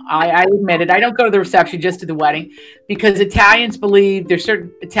crasher. I admit it. I don't go to the reception, just to the wedding, because Italians believe, there's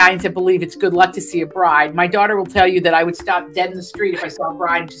certain Italians that believe it's good luck to see a bride. My daughter will tell you that I would stop dead in the street if I saw a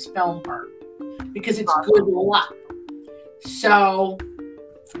bride and just film her, because it's good luck. So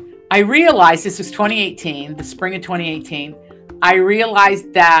I realized, this was 2018, the spring of 2018. I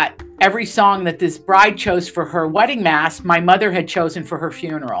realized that every song that this bride chose for her wedding mass, my mother had chosen for her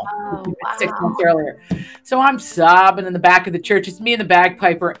funeral 6 months earlier. So I'm sobbing in the back of the church. It's me and the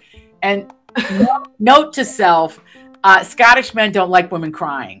bagpiper. And note to self, Scottish men don't like women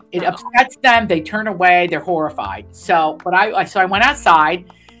crying. It upsets them. They turn away. They're horrified. So I went outside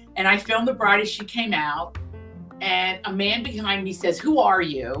and I filmed the bride as she came out. And a man behind me says, "Who are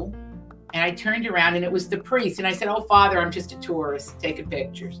you?" And I turned around and it was the priest. And I said, "Oh, Father, I'm just a tourist taking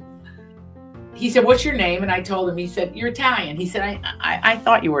pictures." He said, "What's your name?" And I told him. He said, "You're Italian." He said, I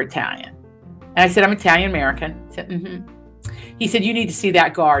thought you were Italian. And I said, "I'm Italian-American." He said, "Mm-hmm." He said, "You need to see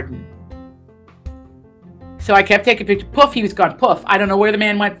that garden." So I kept taking pictures. Poof, he was gone. Poof. I don't know where the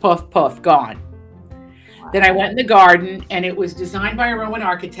man went. Poof, poof, gone. Wow. Then I went in the garden, and it was designed by a Roman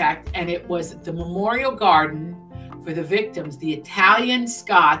architect, and it was the memorial garden for the victims, the Italian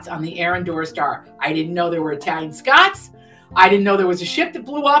Scots on the Arendora Star. I didn't know there were Italian Scots. I didn't know there was a ship that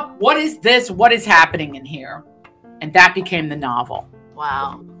blew up. What is this? What is happening in here? And that became the novel.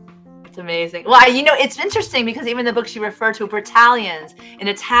 Wow. It's amazing. Well, it's interesting because even the books you refer to, Bertalians and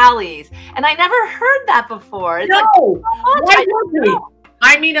Italies, and I never heard that before. It's no, why would we?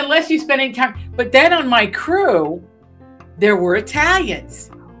 I mean, unless you spend any time. But then on my crew, there were Italians.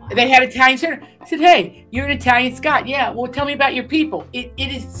 They had Italian center. I said, "Hey, you're an Italian Scot." "Yeah, well, tell me about your people." It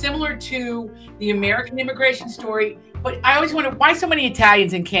is similar to the American immigration story, but I always wondered, why so many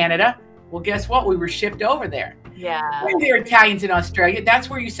Italians in Canada? Well, guess what? We were shipped over there. Yeah. Why there are Italians in Australia? That's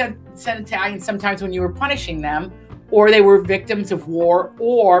where you sent Italians sometimes when you were punishing them, or they were victims of war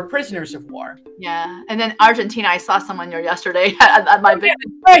or prisoners of war. Yeah. And then Argentina, I saw someone there yesterday at my big.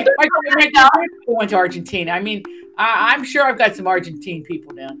 Right. My went to Argentina. I mean, I'm sure I've got some Argentine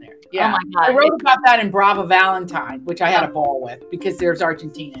people down there. Yeah. Oh my God. I wrote about that in Brava Valentine, which I had a ball with because there's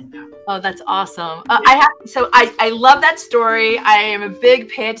Argentina in that. Oh, that's awesome. I love that story. I am a big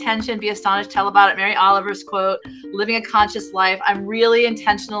pay attention, be astonished, tell about it. Mary Oliver's quote, living a conscious life. I'm really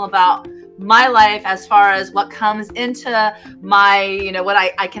intentional about my life as far as what comes into my, what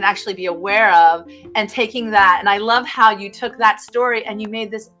I can actually be aware of, and taking that. And I love how you took that story and you made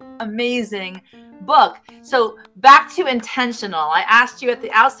this amazing book. So back to intentional. I asked you at the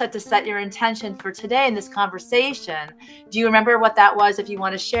outset to set your intention for today in this conversation. Do you remember what that was? If you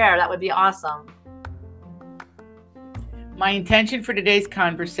want to share, that would be awesome. My intention for today's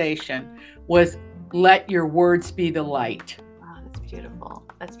conversation was let your words be the light. Oh, that's beautiful.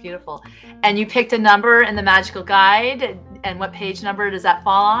 That's beautiful. And you picked a number in the magical guide. And what page number does that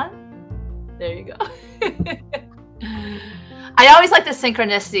fall on? There you go. I always like the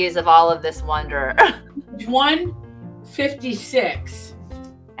synchronicities of all of this wonder. 156.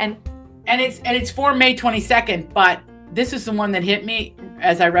 And it's for May 22nd, but this is the one that hit me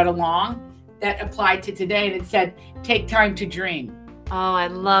as I read along that applied to today, and it said, "Take time to dream." Oh, I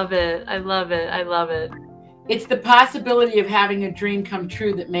love it. I love it. I love it. It's the possibility of having a dream come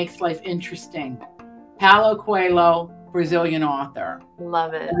true that makes life interesting. Paulo Coelho, Brazilian author.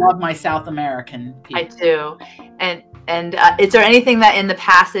 Love it. I love my South American people. I do. And is there anything that in the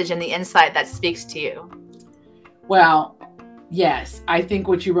passage and the insight that speaks to you? Well, yes. I think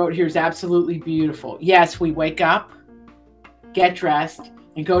what you wrote here is absolutely beautiful. Yes, we wake up, get dressed,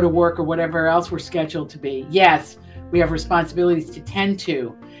 and go to work or whatever else we're scheduled to be. Yes, we have responsibilities to tend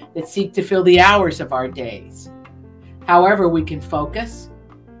to that seek to fill the hours of our days. However, we can focus,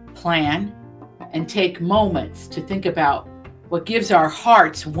 plan, and take moments to think about what gives our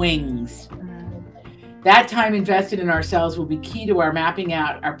hearts wings. That time invested in ourselves will be key to our mapping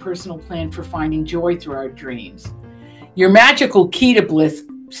out our personal plan for finding joy through our dreams. Your magical key to bliss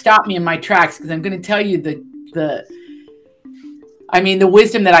stopped me in my tracks because I'm going to tell you the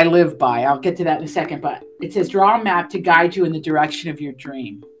wisdom that I live by. I'll get to that in a second, but it says draw a map to guide you in the direction of your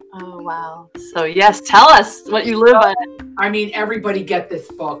dream. Oh, wow. So yes, tell us what you live by. I mean, everybody get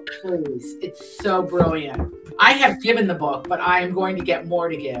this book, please. It's so brilliant. I have given the book, but I am going to get more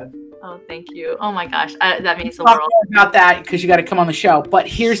to give. Oh, thank you. Oh my gosh. That means the world. world. About that because you got to come on the show. But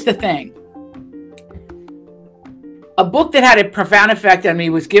here's the thing. A book that had a profound effect on me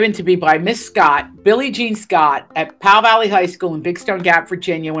was given to me by Miss Scott, Billie Jean Scott, at Powell Valley High School in Big Stone Gap,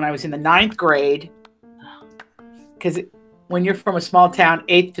 Virginia, when I was in the 9th grade. Because when you're from a small town,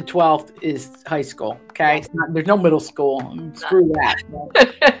 8th to 12th is high school. Okay. It's not, there's no middle school. Screw that.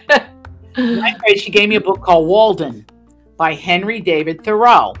 Ninth grade, she gave me a book called Walden by Henry David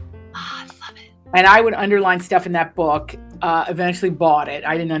Thoreau. I love it. And I would underline stuff in that book. Eventually bought it.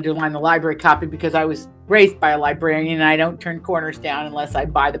 I didn't underline the library copy because I was raised by a librarian and I don't turn corners down unless I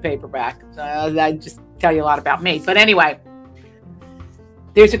buy the paperback. So I just tell you a lot about me. But anyway,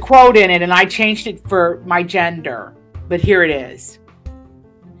 there's a quote in it and I changed it for my gender. But here it is.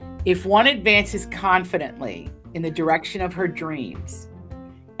 If one advances confidently in the direction of her dreams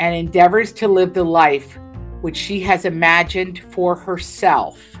and endeavors to live the life which she has imagined for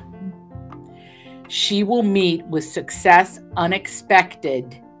herself, she will meet with success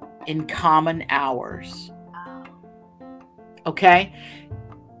unexpected in common hours. Okay?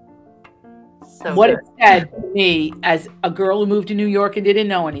 So what good. it said to me as a girl who moved to New York and didn't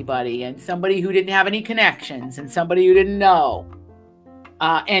know anybody, and somebody who didn't have any connections, and somebody who didn't know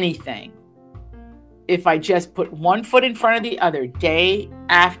anything. If I just put one foot in front of the other day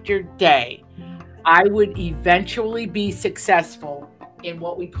after day, I would eventually be successful in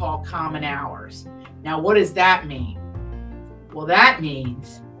what we call common hours. Now, what does that mean? Well, that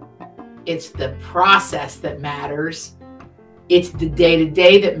means it's the process that matters. It's the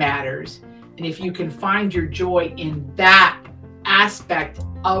day-to-day that matters. And if you can find your joy in that aspect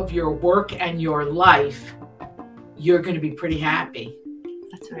of your work and your life, you're going to be pretty happy.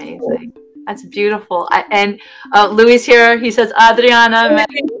 That's amazing. That's beautiful. And Louis here, he says, Adriana,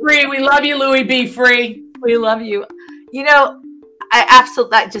 Be free. We love you, Louis. Be free. we love you. You know, I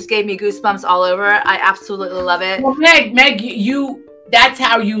absolutely, that just gave me goosebumps all over. I absolutely love it. Well, Meg, you that's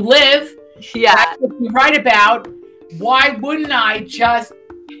how you live. Yeah. That's what you write about. Why wouldn't I just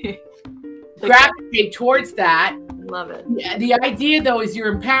gravitate towards that? Love it. Yeah, the idea, though, is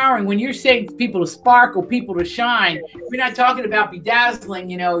you're empowering. When you're saying people to sparkle, people to shine, we're not talking about bedazzling,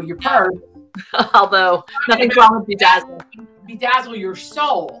 your purse. Although nothing's wrong with bedazzling. Bedazzle your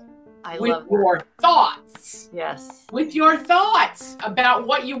soul. I with love your thoughts. Yes. With your thoughts about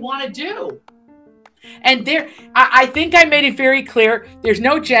what you want to do. And I think I made it very clear. There's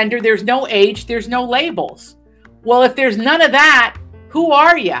no gender, there's no age, there's no labels. Well, if there's none of that, who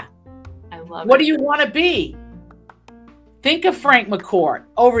are you? I love What it. do you want to be? Think of Frank McCourt,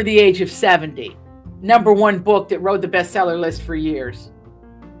 over the age of 70. #1 book that rode the bestseller list for years.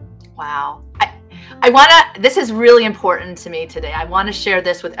 Wow. I want to, this is really important to me today. I want to share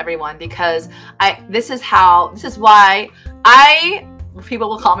this with everyone because this is why people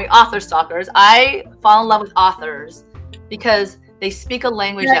will call me author stalkers. I fall in love with authors because they speak a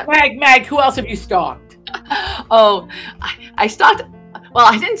language that. Meg, who else have you stalked? Oh, I stalked. Well,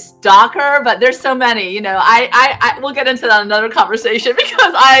 I didn't stalk her, but there's so many. I we'll get into that in another conversation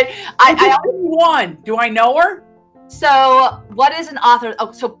because I one. Do I know her? So, what is an author?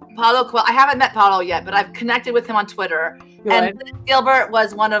 Oh, so Paulo Coelho. I haven't met Paulo yet, but I've connected with him on Twitter. Good. And Liz Gilbert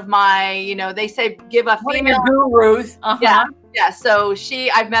was one of my, they say give a One of female your gurus. Uh-huh. Yeah. So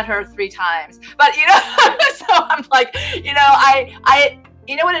I've met her 3 times, but so I'm like, I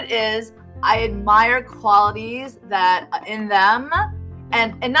you know what it is? I admire qualities that in them.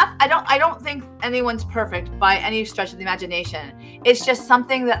 And not, I don't think anyone's perfect by any stretch of the imagination. It's just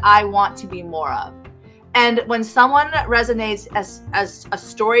something that I want to be more of. And when someone resonates as a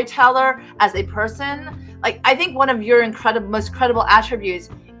storyteller, as a person, like I think one of your most credible attributes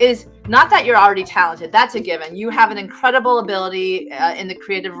is not that you're already talented. That's a given. You have an incredible ability in the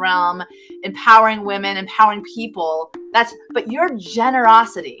creative realm, empowering women, empowering people. But your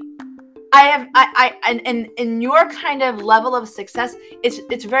generosity. And in your kind of level of success,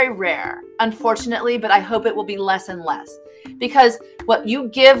 it's very rare, unfortunately, but I hope it will be less and less. Because what you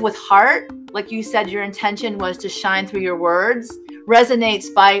give with heart, like you said, your intention was to shine through your words,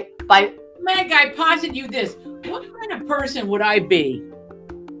 resonates by. Meg, I posit you this. What kind of person would I be?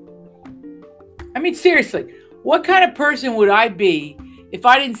 I mean, seriously, what kind of person would I be if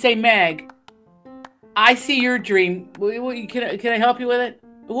I didn't say, Meg, I see your dream. Can I help you with it?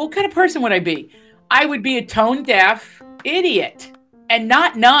 What kind of person would I be? I would be a tone deaf idiot and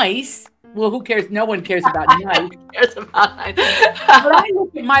not nice. Well, who cares? No one cares about nice. Who cares about nice? But I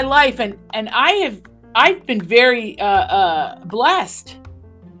look at my life and I've been very blessed,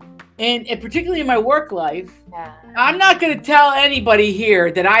 and particularly in my work life. Yeah. I'm not going to tell anybody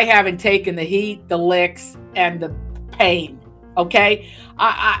here that I haven't taken the heat, the licks, and the pain. Okay,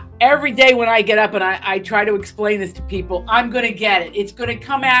 every day when I get up and I try to explain this to people, I'm going to get it. It's going to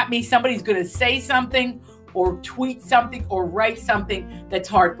come at me. Somebody's going to say something or tweet something or write something that's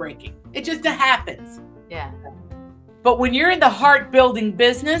heartbreaking. It just happens. Yeah. But when you're in the heart building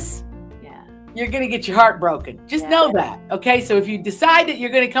business, Yeah. you're going to get your heart broken. Just know that. Okay. So if you decide that you're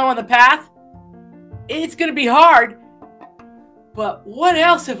going to come on the path, it's going to be hard. But what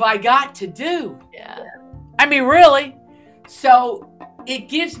else have I got to do? Yeah. I mean, really. So it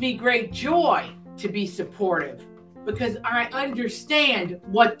gives me great joy to be supportive because I understand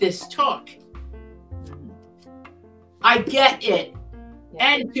what this took. I get it.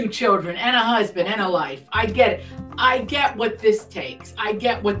 And 2 children and a husband and a life. I get it. I get what this takes. I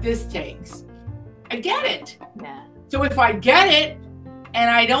get what this takes. I get it. Yeah. So if I get it and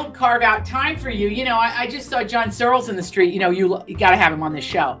I don't carve out time for you, you know, I just saw John Searles in the street. You know, you got to have him on this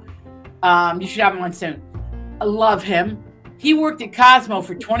show. You should have him on soon. I love him. He worked at Cosmo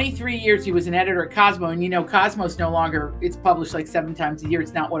for 23 years. He was an editor at Cosmo. And, you know, Cosmo's no longer, it's published like 7 times a year.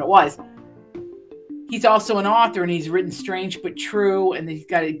 It's not what it was. He's also an author, and he's written Strange But True, and he's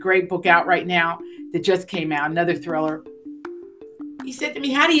got a great book out right now that just came out, another thriller. He said to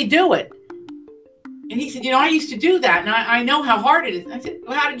me, how do you do it? And he said, you know, I used to do that, and I know how hard it is. I said,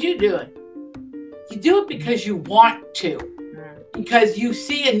 well, how did you do it? You do it because you want to, because you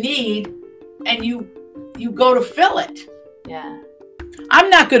see a need, and you go to fill it. Yeah. I'm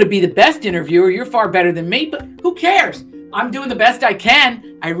not going to be the best interviewer. You're far better than me, but who cares? I'm doing the best I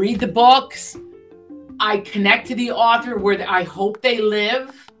can. I read the books. I connect to the author where I hope they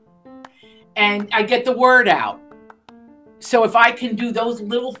live, and I get the word out. So if I can do those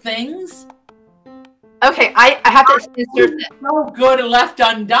little things. Okay, I have to insert this. So good and left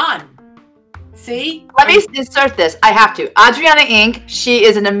undone. See? Let me insert this. I have to. Adriana Inc., she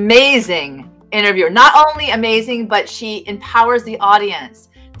is an amazing interviewer. Not only amazing, but she empowers the audience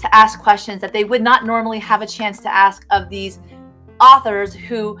to ask questions that they would not normally have a chance to ask of these authors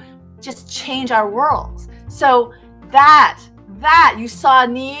who just change our worlds. So that you saw a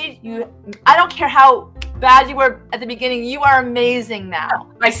need, I don't care how bad you were at the beginning, you are amazing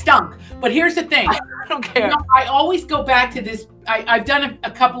now. I stunk. But here's the thing. I don't care. You know, I always go back to this. I've done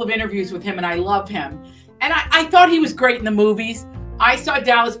a couple of interviews with him, and I love him. And I thought he was great in the movies. I saw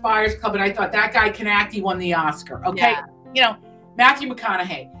Dallas Buyers Club, and I thought that guy can act. He won the Oscar. Okay. Yeah. You know, Matthew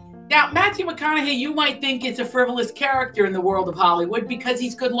McConaughey. Now, Matthew McConaughey, you might think is a frivolous character in the world of Hollywood because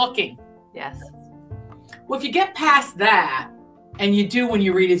he's good looking. Yes. Well, if you get past that, and you do when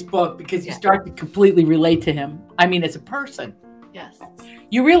you read his book, because you start to completely relate to him, I mean, as a person. Yes.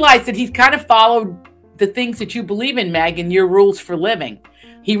 You realize that he's kind of followed the things that you believe in, Meg, and your rules for living.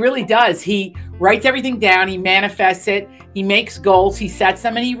 He really does. He writes everything down. He manifests it. He makes goals. He sets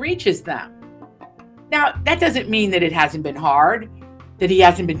them and he reaches them. Now, that doesn't mean that it hasn't been hard, that he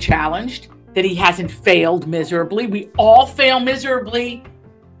hasn't been challenged, that he hasn't failed miserably. We all fail miserably,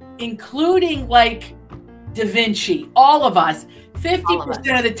 including like Da Vinci, all of us.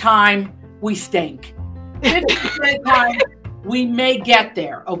 50% of the time we stink. 50% of the time we may get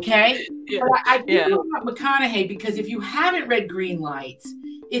there, okay? Yeah. But I do know about McConaughey because if you haven't read Green Lights,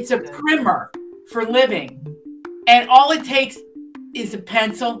 it's a primer for living. And all it takes is a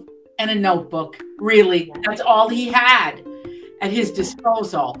pencil and a notebook. Really, that's all he had at his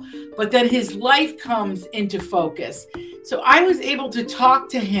disposal. But then his life comes into focus. So I was able to talk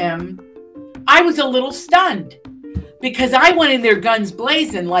to him. I was a little stunned because I went in there guns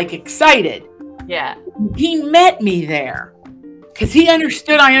blazing, like excited. Yeah. He met me there because he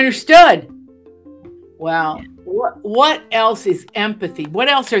understood I understood. Well, what else is empathy? What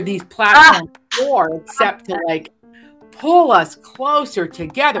else are these platforms for except to like pull us closer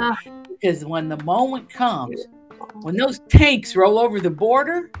together? Because when the moment comes, when those tanks roll over the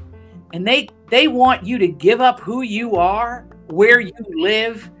border and they want you to give up who you are, where you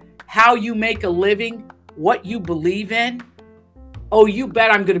live, how you make a living, what you believe in. Oh, you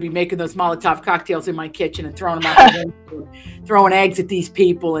bet I'm going to be making those Molotov cocktails in my kitchen and throwing them out the window, throwing eggs at these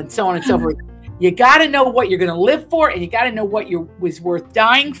people and so on and so forth. You got to know what you're going to live for, and you got to know what was worth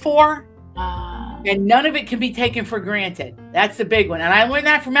dying for. And none of it can be taken for granted. That's the big one. And I learned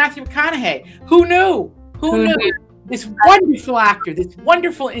that from Matthew McConaughey. Who knew? Who knew? This wonderful actor, this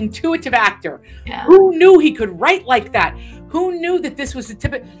wonderful intuitive actor. Yeah. Who knew he could write like that? Who knew that this was the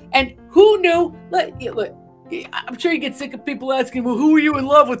tip? And who knew? Look, I'm sure you get sick of people asking, well, who were you in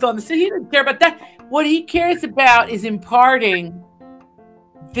love with on the set? He didn't care about that. What he cares about is imparting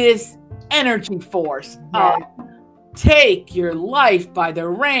this energy force. Take your life by the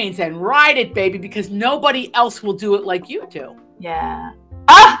reins and ride it, baby, because nobody else will do it like you do. Yeah.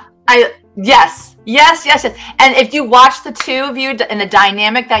 Yes. And if you watch the two of you and the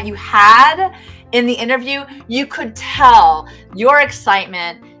dynamic that you had in the interview, you could tell your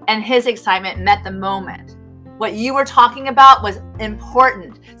excitement and his excitement met the moment. what you were talking about was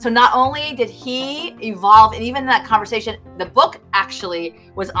important. So not only did he evolve, and even in that conversation, the book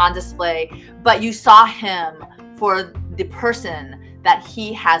actually was on display, but you saw him for the person that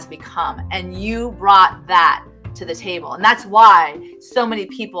he has become. And you brought that to the table. And that's why so many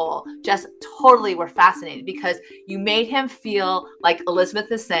people just totally were fascinated, because you made him feel, like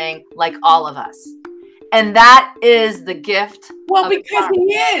Elizabeth is saying, like all of us. And that is the gift. Well, because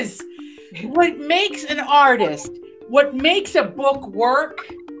he is. What makes an artist, what makes a book work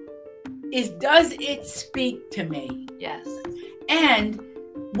is, does it speak to me? Yes. And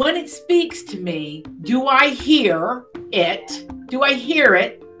when it speaks to me, do I hear it? Do I hear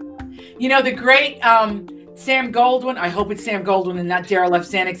it? You know, the great Sam Goldwyn, I hope it's Sam Goldwyn and not Daryl F.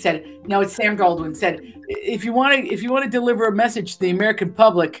 Zanuck, said, no, it's Sam Goldwyn, said, if you want to deliver a message to the American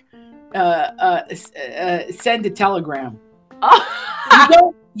public, send a telegram.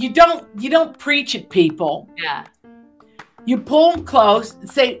 Oh. You don't preach at people. Yeah. You pull them close and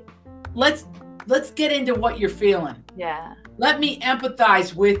say, let's get into what you're feeling. Yeah. Let me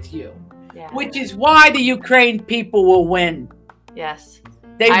empathize with you. Yeah. Which is why the Ukraine people will win. Yes.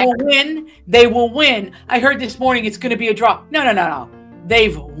 They will win. They will win. I heard this morning it's going to be a draw. No.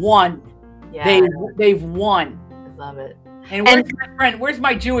 They've won. Yeah. They've won. I love it. And where's my friend? Where's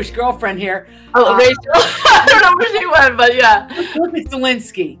my Jewish girlfriend here? Oh, Rachel. I don't know where she went, but yeah. Look at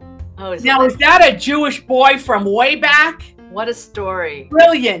Zelensky. Oh, is that a Jewish boy from way back? What a story.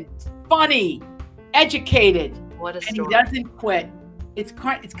 Brilliant, funny, educated. What a story. And he doesn't quit. It's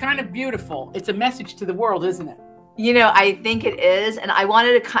kind of beautiful. It's a message to the world, isn't it? You know, I think it is. And I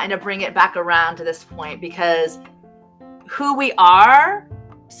wanted to kind of bring it back around to this point, because who we are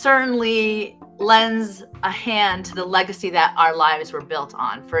certainly lends a hand to the legacy that our lives were built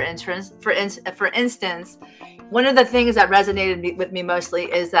on. For instance, one of the things that resonated with me mostly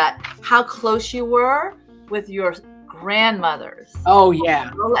is that how close you were with your grandmothers. Oh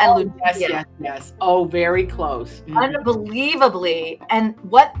yeah. And yes. Oh, very close. Unbelievably. And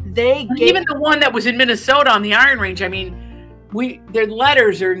what they gave. Even the one that was in Minnesota on the Iron Range. I mean, their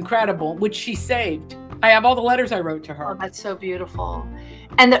letters are incredible, which she saved. I have all the letters I wrote to her. Oh, that's so beautiful.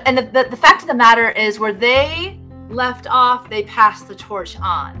 And the fact of the matter is, where they left off, they passed the torch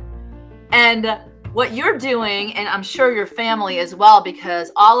on. And what you're doing, and I'm sure your family as well,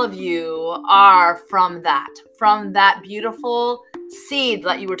 because all of you are from that beautiful seed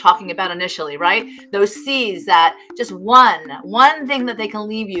that you were talking about initially, right? Those seeds that just one thing that they can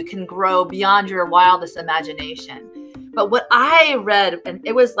leave you can grow beyond your wildest imagination. But what I read, and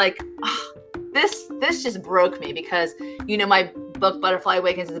it was like, oh, this just broke me, because, you know, my book Butterfly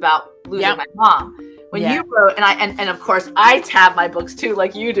Awakens is about losing my mom. When you wrote, and of course I tab my books too,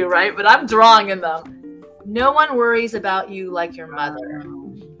 like you do, right? But I'm drawing in them. No one worries about you like your mother.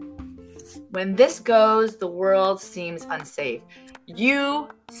 When this goes, the world seems unsafe. You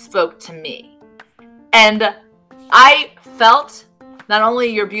spoke to me. And I felt not only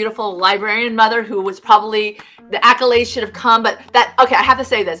your beautiful librarian mother, who was probably, the accolades should have come, but okay, I have to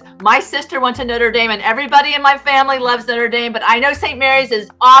say this. My sister went to Notre Dame, and everybody in my family loves Notre Dame, but I know St. Mary's is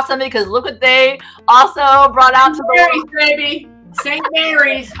awesome, because look what they also brought out to Mary's, baby. St.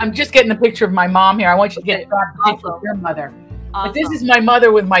 Mary's. I'm just getting a picture of my mom here. I want you to get a picture of your mother. Awesome. But this is my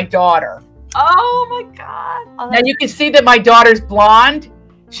mother with my daughter. Oh my God. Oh, now you can see that my daughter's blonde.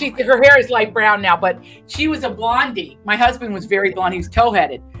 Her hair is light brown now, but she was a blondie. My husband was very blonde. He was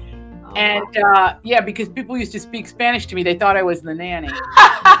toe-headed. And because people used to speak Spanish to me, they thought I was the nanny.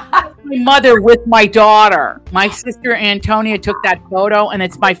 My mother with my daughter. My sister Antonia took that photo, and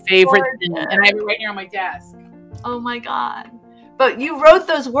it's my favorite thing. And I have it right here on my desk. Oh my God! But you wrote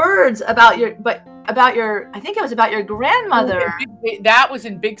those words about your, I think it was about your grandmother. That was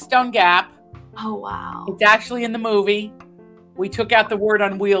in Big Stone Gap. Oh wow! It's actually in the movie. We took out the word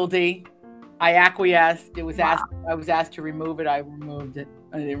unwieldy. I acquiesced. It was asked. I was asked to remove it. I removed it.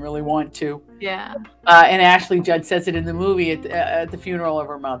 I didn't really want to. Yeah. And Ashley Judd says it in the movie at the funeral of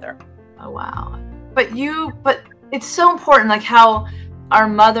her mother. Oh wow! But it's so important, like how our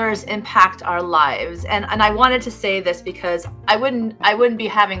mothers impact our lives, and I wanted to say this because I wouldn't be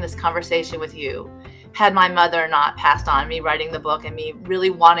having this conversation with you had my mother not passed on, me writing the book and me really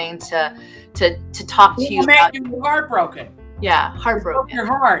wanting to talk to you. You were heartbroken. Yeah, heartbroken. Your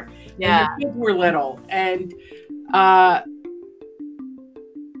heart. Yeah. And your kids were little, and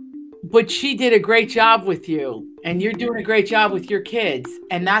but she did a great job with you, and you're doing a great job with your kids,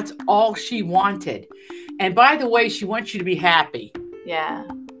 and that's all she wanted. And by the way, she wants you to be happy. Yeah.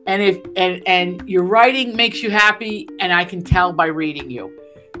 And and your writing makes you happy, and I can tell by reading you.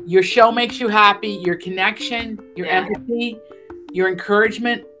 Your show makes you happy. Your connection, your empathy, your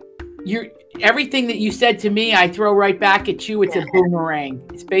encouragement. everything that you said to me, I throw right back at you. It's a boomerang.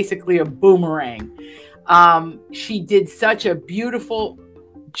 It's basically a boomerang. She did such a beautiful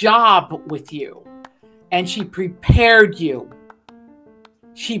job with you, and she prepared you.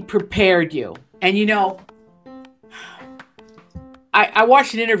 She prepared you. And you know, I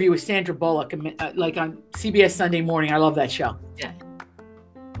watched an interview with Sandra Bullock, like on CBS Sunday Morning. I love that show. Yeah.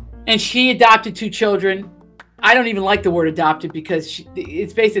 And she adopted 2 children. I don't even like the word adopted because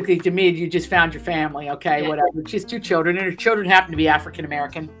it's basically, to me, you just found your family. Okay, whatever. She has 2 children, and her children happen to be African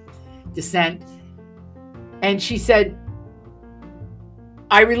American descent. And she said,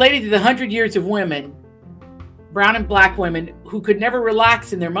 I related to the 100 years of women, brown and black women, who could never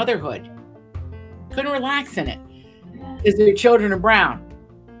relax in their motherhood. Couldn't relax in it because their children are brown,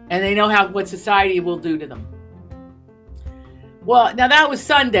 and they know what society will do to them. Well, now that was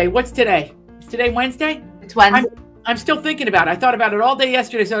Sunday. What's today? Is today Wednesday? It's Wednesday. I'm still thinking about it. I thought about it all day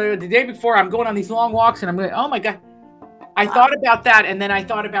yesterday. So the day before, I'm going on these long walks, and I'm going, oh my God. I thought about that, and then I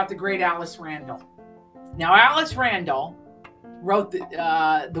thought about the great Alice Randall. Now, Alice Randall wrote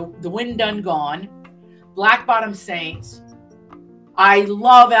The Wind Done Gone, Black Bottom Saints.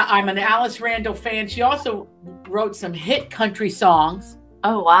 I'm an Alice Randall fan. She also wrote some hit country songs.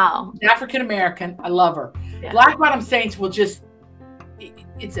 Oh, wow. African American. I love her. Yeah. Black Bottom Saints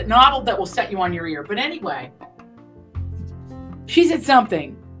it's a novel that will set you on your ear. But anyway, she said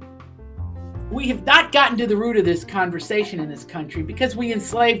something. We have not gotten to the root of this conversation in this country because we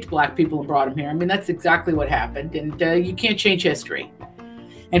enslaved black people and brought them here. I mean, that's exactly what happened. And you can't change history.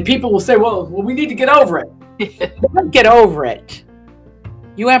 And people will say, well, we need to get over it. You don't get over it.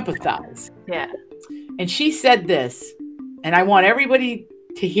 You empathize. Yeah. And she said this, and I want everybody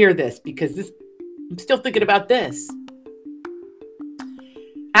to hear this because I'm still thinking about this.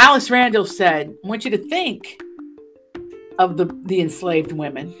 Alice Randall said, I want you to think of the enslaved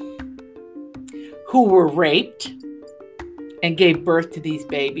women who were raped and gave birth to these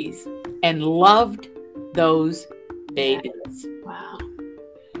babies and loved those babies. Wow.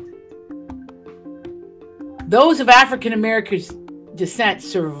 Those of African American descent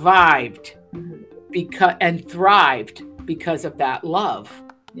survived and thrived because of that love.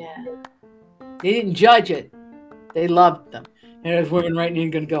 Yeah. They didn't judge it. They loved them. And there's women right now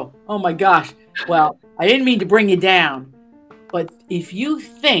going to go, oh my gosh, well, I didn't mean to bring you down. But if you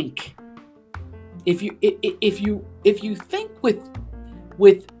think, if you think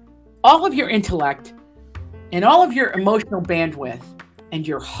with all of your intellect and all of your emotional bandwidth and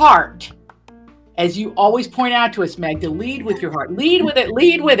your heart, as you always point out to us, Meg, to lead with your heart, lead with it,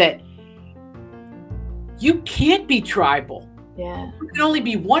 lead with it. You can't be tribal. Yeah. You can only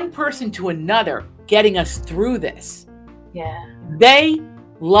be one person to another getting us through this. Yeah. They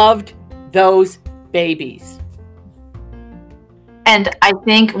loved those babies. And I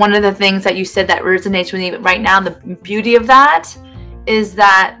think one of the things that you said that resonates with me right now, the beauty of that is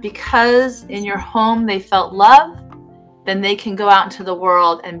that because in your home they felt love, then they can go out into the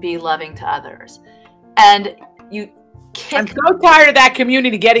world and be loving to others. And I'm so tired of that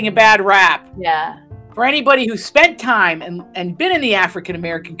community getting a bad rap. Yeah. For anybody who spent time and been in the African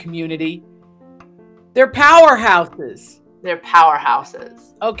American community, they're powerhouses. They're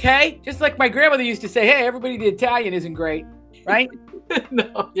powerhouses. Okay? Just like my grandmother used to say, hey, everybody the Italian isn't great, right?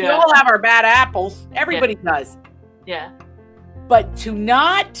 No. Yeah. We all have our bad apples. Everybody does. Yeah. But to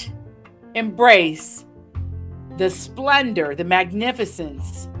not embrace the splendor, the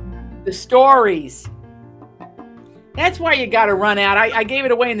magnificence, the stories, that's why you got to run out. I gave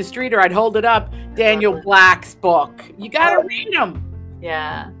it away in the street, or I'd hold it up. Daniel Black's book. You got to read them.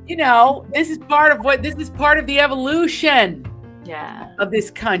 Yeah. You know, this is part of the evolution of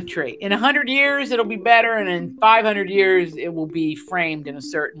this country. In 100 years, it'll be better. And in 500 years, it will be framed in a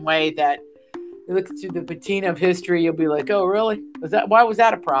certain way that you look through the patina of history, you'll be like, oh, really? Why was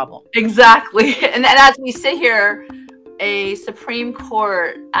that a problem? Exactly. And as we sit here, a Supreme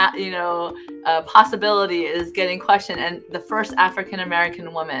Court, possibility is getting questioned. And the first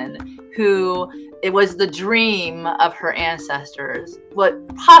African-American woman who it was the dream of her ancestors,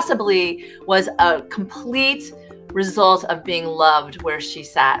 what possibly was a complete result of being loved where she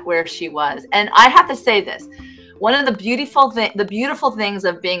sat, where she was. And I have to say this, one of the beautiful things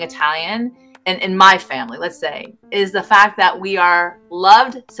of being Italian, and in my family, let's say, is the fact that we are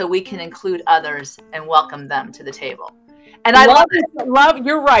loved so we can include others and welcome them to the table. And I love it. Love,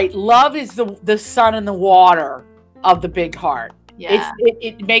 you're right. Love is the sun and the water of the big heart. Yeah.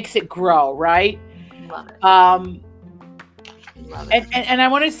 It makes it grow, right? Love it. Love it. And I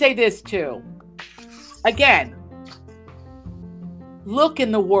want to say this too. Again, look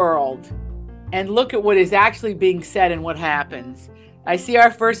in the world and look at what is actually being said and what happens. I see our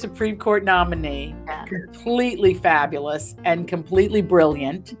first Supreme Court nominee, Yeah. completely fabulous and completely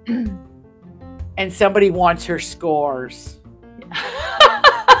brilliant. And somebody wants her scores.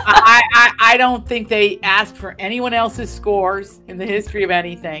 I don't think they asked for anyone else's scores in the history of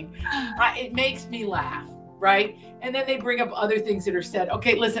anything. It makes me laugh, right? And then they bring up other things that are said.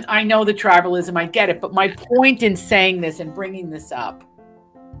 Okay, listen, I know the tribalism, I get it. But my point in saying this and bringing this up,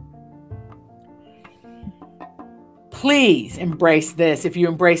 please embrace this if you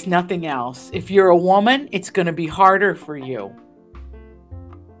embrace nothing else. If you're a woman, it's going to be harder for you.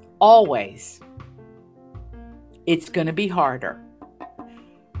 Always. It's going to be harder.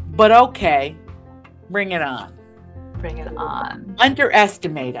 But okay, bring it on. Bring it on.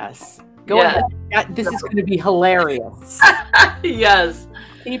 Underestimate us. Go ahead. This is going to be hilarious. Yes.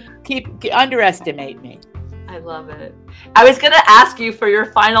 Keep underestimate me. I love it. I was going to ask you for your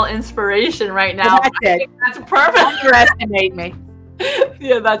final inspiration right now. That's it. That's perfect. Underestimate me.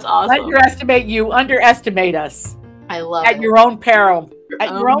 Yeah, that's awesome. Underestimate you. Underestimate us. I love at it. Your own peril. At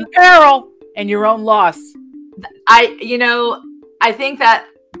your own peril and your own loss. I think that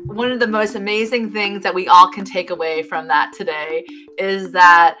one of the most amazing things that we all can take away from that today is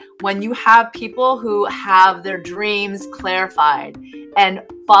that when you have people who have their dreams clarified and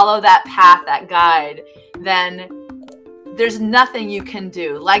follow that path, that guide, then there's nothing you can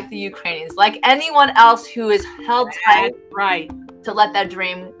do, like the Ukrainians, like anyone else who is held tight, right, to let that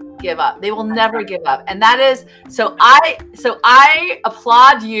dream give up. They will never give up. And that is, so I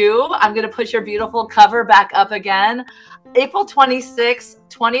applaud you. I'm going to put your beautiful cover back up again. April 26,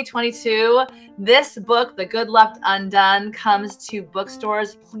 2022, this book, The Good Left Undone, comes to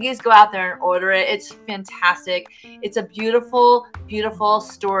bookstores. Please go out there and order it. It's fantastic. It's a beautiful, beautiful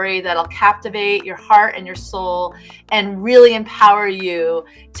story that'll captivate your heart and your soul and really empower you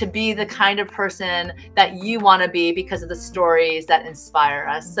to be the kind of person that you want to be because of the stories that inspire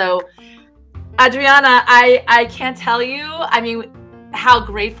us. So, Adriana, I can't tell you, how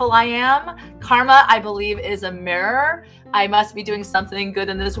grateful I am. Karma, I believe, is a mirror. I must be doing something good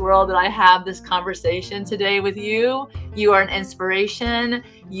in this world that I have this conversation today with you. You are an inspiration.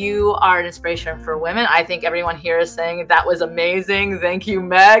 You are an inspiration for women. I think everyone here is saying that was amazing. Thank you,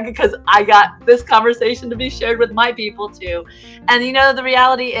 Meg, because I got this conversation to be shared with my people too. And the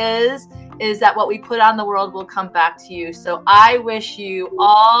reality is that what we put on the world will come back to you. So I wish you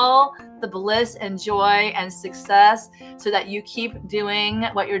all the bliss and joy and success so that you keep doing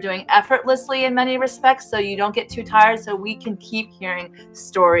what you're doing effortlessly in many respects, so you don't get too tired, so we can keep hearing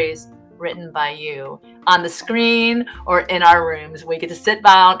stories written by you on the screen or in our rooms. We get to sit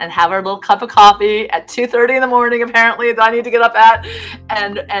down and have our little cup of coffee at 2:30 in the morning, apparently, that I need to get up at,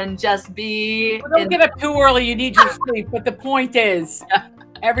 and just be. Well, don't get up too early. You need your sleep. But the point is,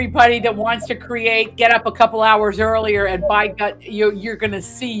 everybody that wants to create, get up a couple hours earlier, and by gut, you're going to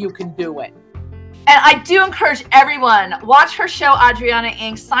see you can do it. And I do encourage everyone, watch her show, Adriana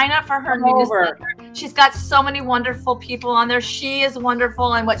Inc. Sign up for her newsletter. She's got so many wonderful people on there. She is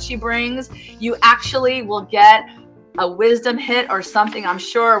wonderful, and what she brings, you actually will get a wisdom hit or something, I'm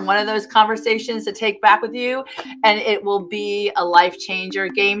sure, one of those conversations to take back with you. And it will be a life changer,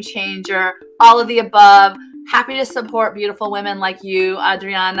 game changer, all of the above. Happy to support beautiful women like you,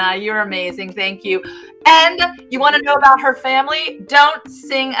 Adriana. You're amazing. Thank you. And you want to know about her family? Don't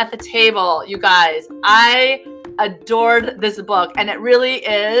Sing at the Table, you guys. I adored this book, and it really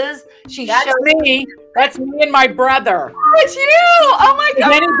is. That's me. That's me and my brother. Oh, it's you. Oh my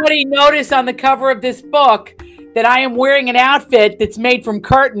God. Did anybody notice on the cover of this book that I am wearing an outfit that's made from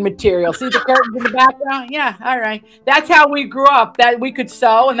curtain material? See the curtains in the background? Yeah, all right. That's how we grew up. That we could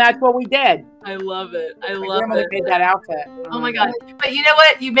sew, and that's what we did. I love it. I My love grandmother it. made that outfit. Oh my God. But you know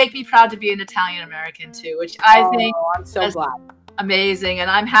what? You make me proud to be an Italian American too, which I think I'm so glad. amazing.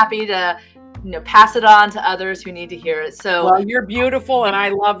 And I'm happy to pass it on to others who need to hear it. So well, you're beautiful, and I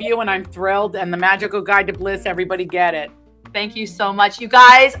love you, and I'm thrilled. And the Magical Guide to Bliss, everybody get it. thank you so much. You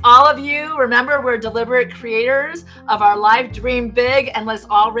guys, all of you, remember, we're deliberate creators of our life. Dream big, and let's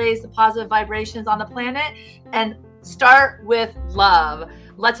all raise the positive vibrations on the planet and start with love.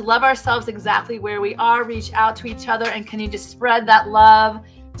 Let's love ourselves exactly where we are, reach out to each other, and continue to spread that love.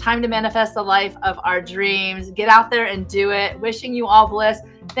 Time to manifest the life of our dreams. Get out there and do it. Wishing you all bliss.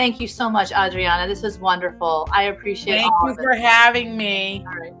 Thank you so much, Adriana. This was wonderful. I appreciate it. Thank you for having me.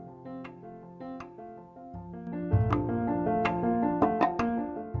 All right.